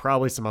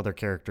 Probably some other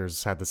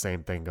characters had the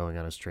same thing going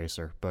on as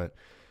Tracer, but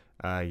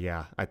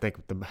yeah, I think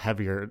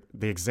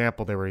the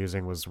example they were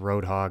using was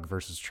Roadhog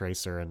versus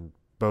Tracer, and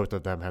both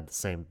of them had the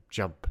same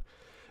jump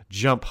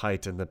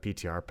height in the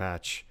PTR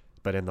patch,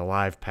 but in the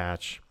live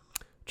patch,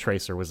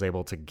 Tracer was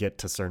able to get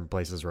to certain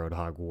places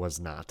Roadhog was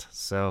not.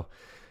 So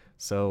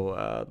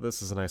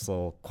this is a nice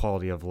little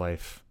quality of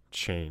life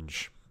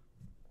change.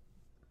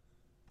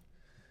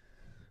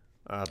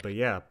 But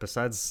yeah,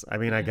 besides,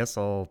 I guess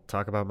I'll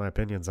talk about my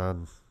opinions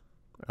on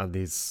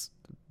these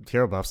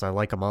hero buffs. I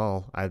like them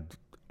all. I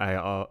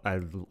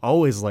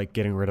always like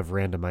getting rid of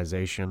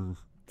randomization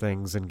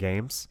things in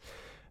games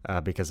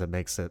because it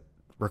makes it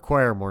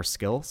require more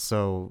skill.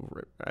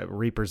 So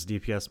Reaper's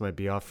DPS might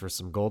be off for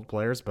some gold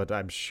players, but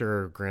I'm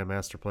sure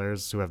Grandmaster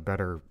players who have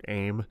better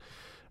aim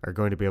are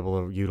going to be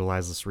able to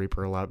utilize this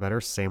Reaper a lot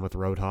better. Same with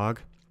Roadhog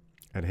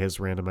and his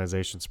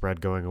randomization spread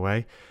going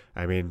away.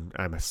 As a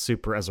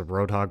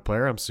Roadhog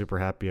player, I'm super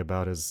happy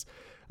about his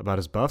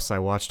buffs. I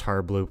watched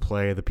Hard Blue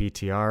play the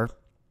PTR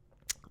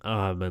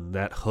And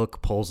that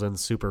hook pulls in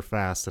super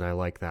fast, and I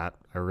like that.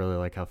 I really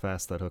like how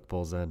fast that hook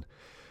pulls in.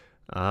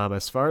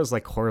 As far as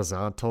like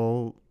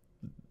horizontal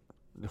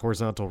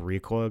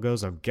recoil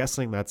goes, I'm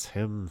guessing that's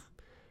him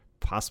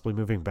possibly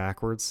moving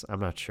backwards. I'm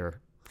not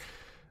sure,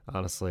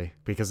 honestly,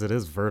 because it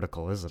is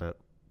vertical, isn't it?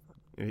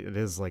 It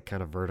is like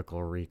kind of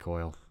vertical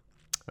recoil.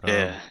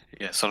 Yeah,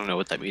 yeah. So I don't know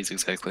what that means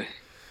exactly.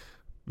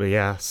 But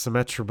yeah,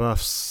 Symmetra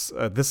buffs.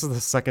 This is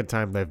the second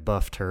time they've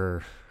buffed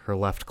her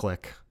left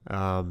click,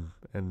 and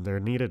they're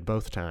needed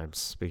both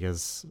times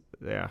because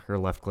yeah, her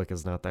left click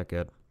is not that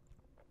good.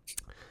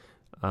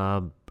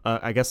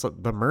 I guess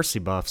the Mercy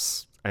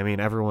buffs. I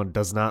mean, everyone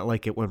does not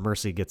like it when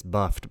Mercy gets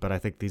buffed, but I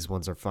think these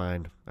ones are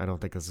fine. I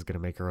don't think this is going to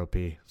make her OP.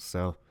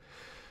 So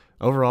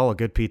overall, a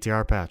good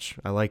PTR patch.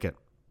 I like it.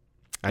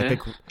 I Yeah.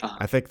 think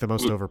I think the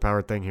most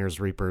overpowered thing here is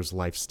Reaper's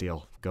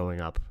lifesteal going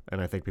up, and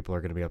I think people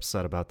are going to be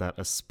upset about that,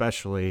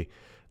 especially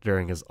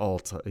during his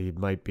ult. He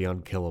might be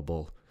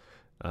unkillable,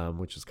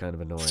 which is kind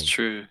of It's annoying.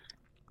 true.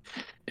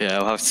 Yeah,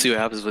 we'll have to see what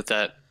happens with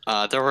that.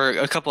 There were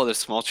a couple other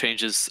small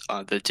changes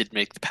that did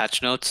make the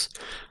patch notes.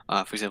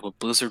 For example,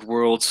 Blizzard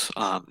World,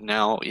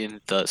 now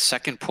in the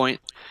second point,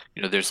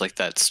 there's like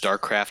that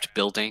StarCraft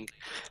building.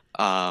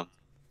 Um,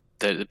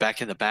 the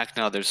back in the back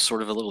now, there's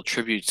sort of a little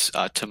tribute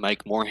to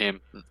Mike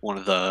Morhaime, one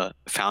of the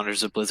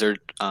founders of Blizzard,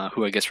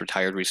 who I guess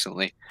retired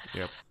recently.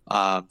 Yep.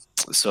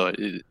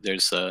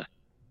 There's uh,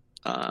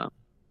 an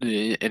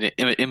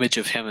image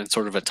of him and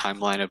sort of a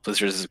timeline of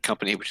Blizzard as a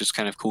company, which is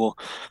kind of cool.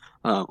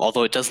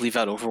 Although it does leave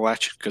out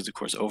Overwatch, because of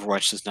course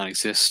Overwatch does not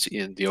exist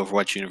in the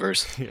Overwatch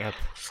universe. Yep.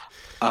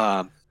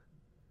 Um,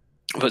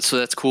 but so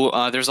that's cool.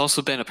 There's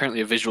also been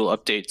apparently a visual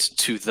update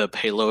to the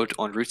payload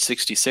on Route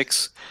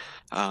 66.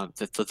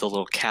 That the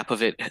little cap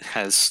of it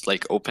has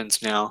like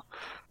opens now.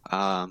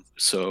 Stylosa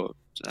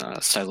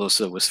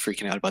was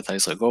freaking out about that.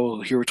 He's like,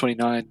 "Oh, Hero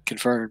 29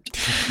 confirmed."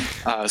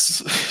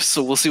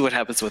 So we'll see what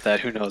happens with that.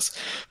 Who knows?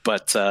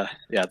 But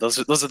yeah,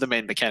 those are the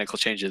main mechanical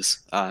changes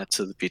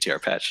to the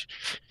PTR patch.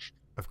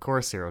 Of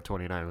course, Hero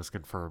 29 was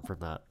confirmed from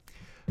that.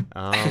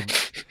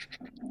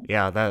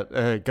 Yeah,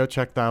 that go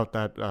check out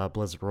that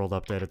Blizzard World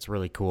update. It's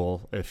really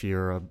cool. If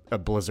you're a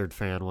Blizzard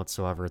fan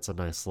whatsoever, it's a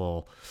nice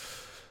little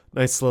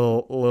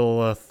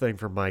thing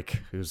for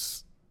Mike,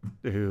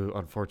 who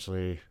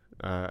unfortunately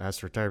has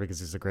to retire because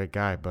he's a great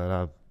guy.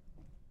 But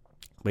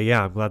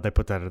yeah, I'm glad they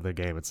put that in the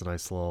game. It's a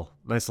nice little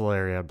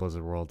area in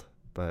Blizzard World.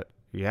 But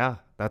yeah,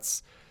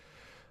 that's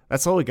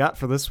all we got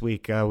for this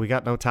week. We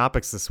got no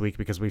topics this week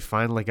because we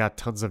finally got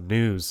tons of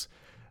news.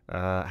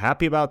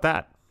 Happy about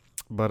that.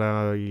 But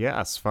yeah,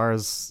 as far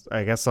as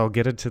I guess I'll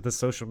get into the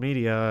social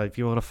media. If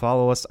you want to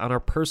follow us on our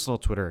personal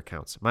Twitter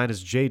accounts, mine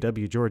is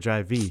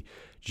JWGeorgeIV.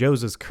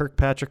 Joe's is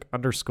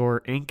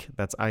Kirkpatrick_Inc.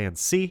 That's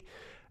INC.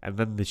 And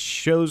then the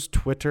show's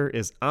Twitter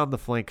is On The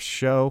Flank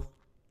Show.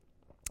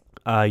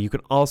 You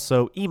can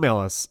also email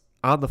us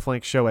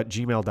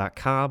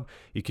ontheflankshow@gmail.com.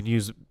 You can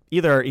use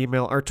either our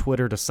email or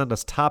Twitter to send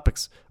us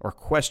topics or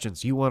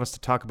questions you want us to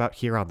talk about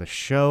here on the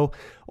show.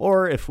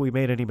 Or if we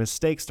made any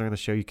mistakes during the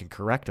show, you can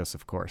correct us,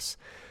 of course.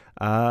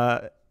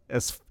 Of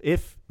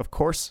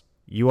course,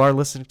 you are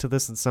listening to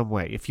this in some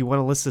way. If you want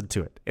to listen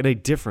to it in a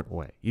different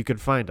way, you can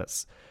find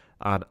us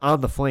on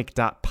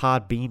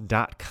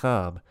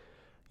ontheflank.podbean.com.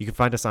 You can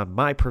find us on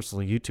my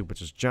personal YouTube,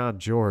 which is John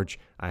George.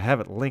 I have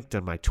it linked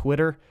on my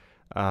Twitter.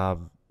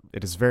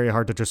 It is very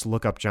hard to just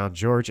look up John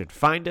George and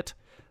find it.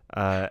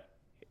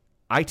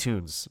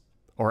 iTunes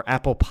or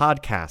Apple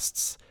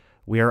Podcasts,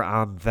 we are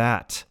on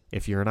that.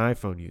 If you're an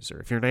iPhone user,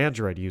 if you're an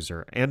Android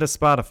user, and a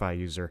Spotify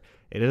user,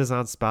 it is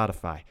on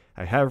Spotify.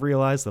 I have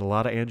realized that a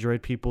lot of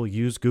Android people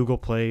use Google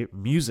Play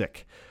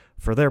Music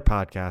for their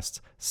podcasts,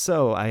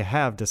 so I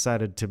have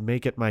decided to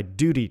make it my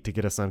duty to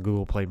get us on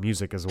Google Play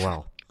Music as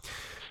well.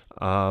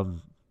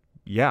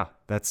 Yeah,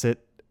 that's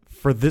it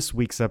for this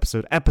week's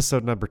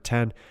episode number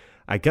 10.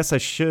 I guess I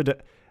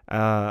should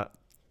let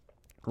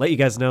you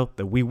guys know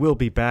that we will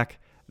be back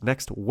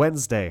next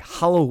Wednesday,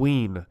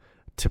 Halloween,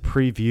 to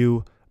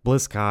preview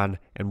BlizzCon,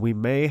 and we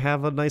may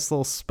have a nice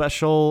little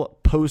special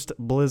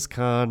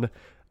post-BlizzCon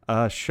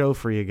show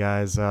for you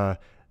guys.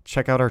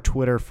 Check out our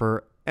Twitter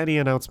for any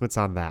announcements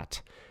on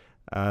that.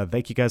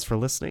 Thank you guys for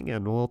listening,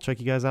 and we'll check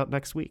you guys out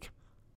next week.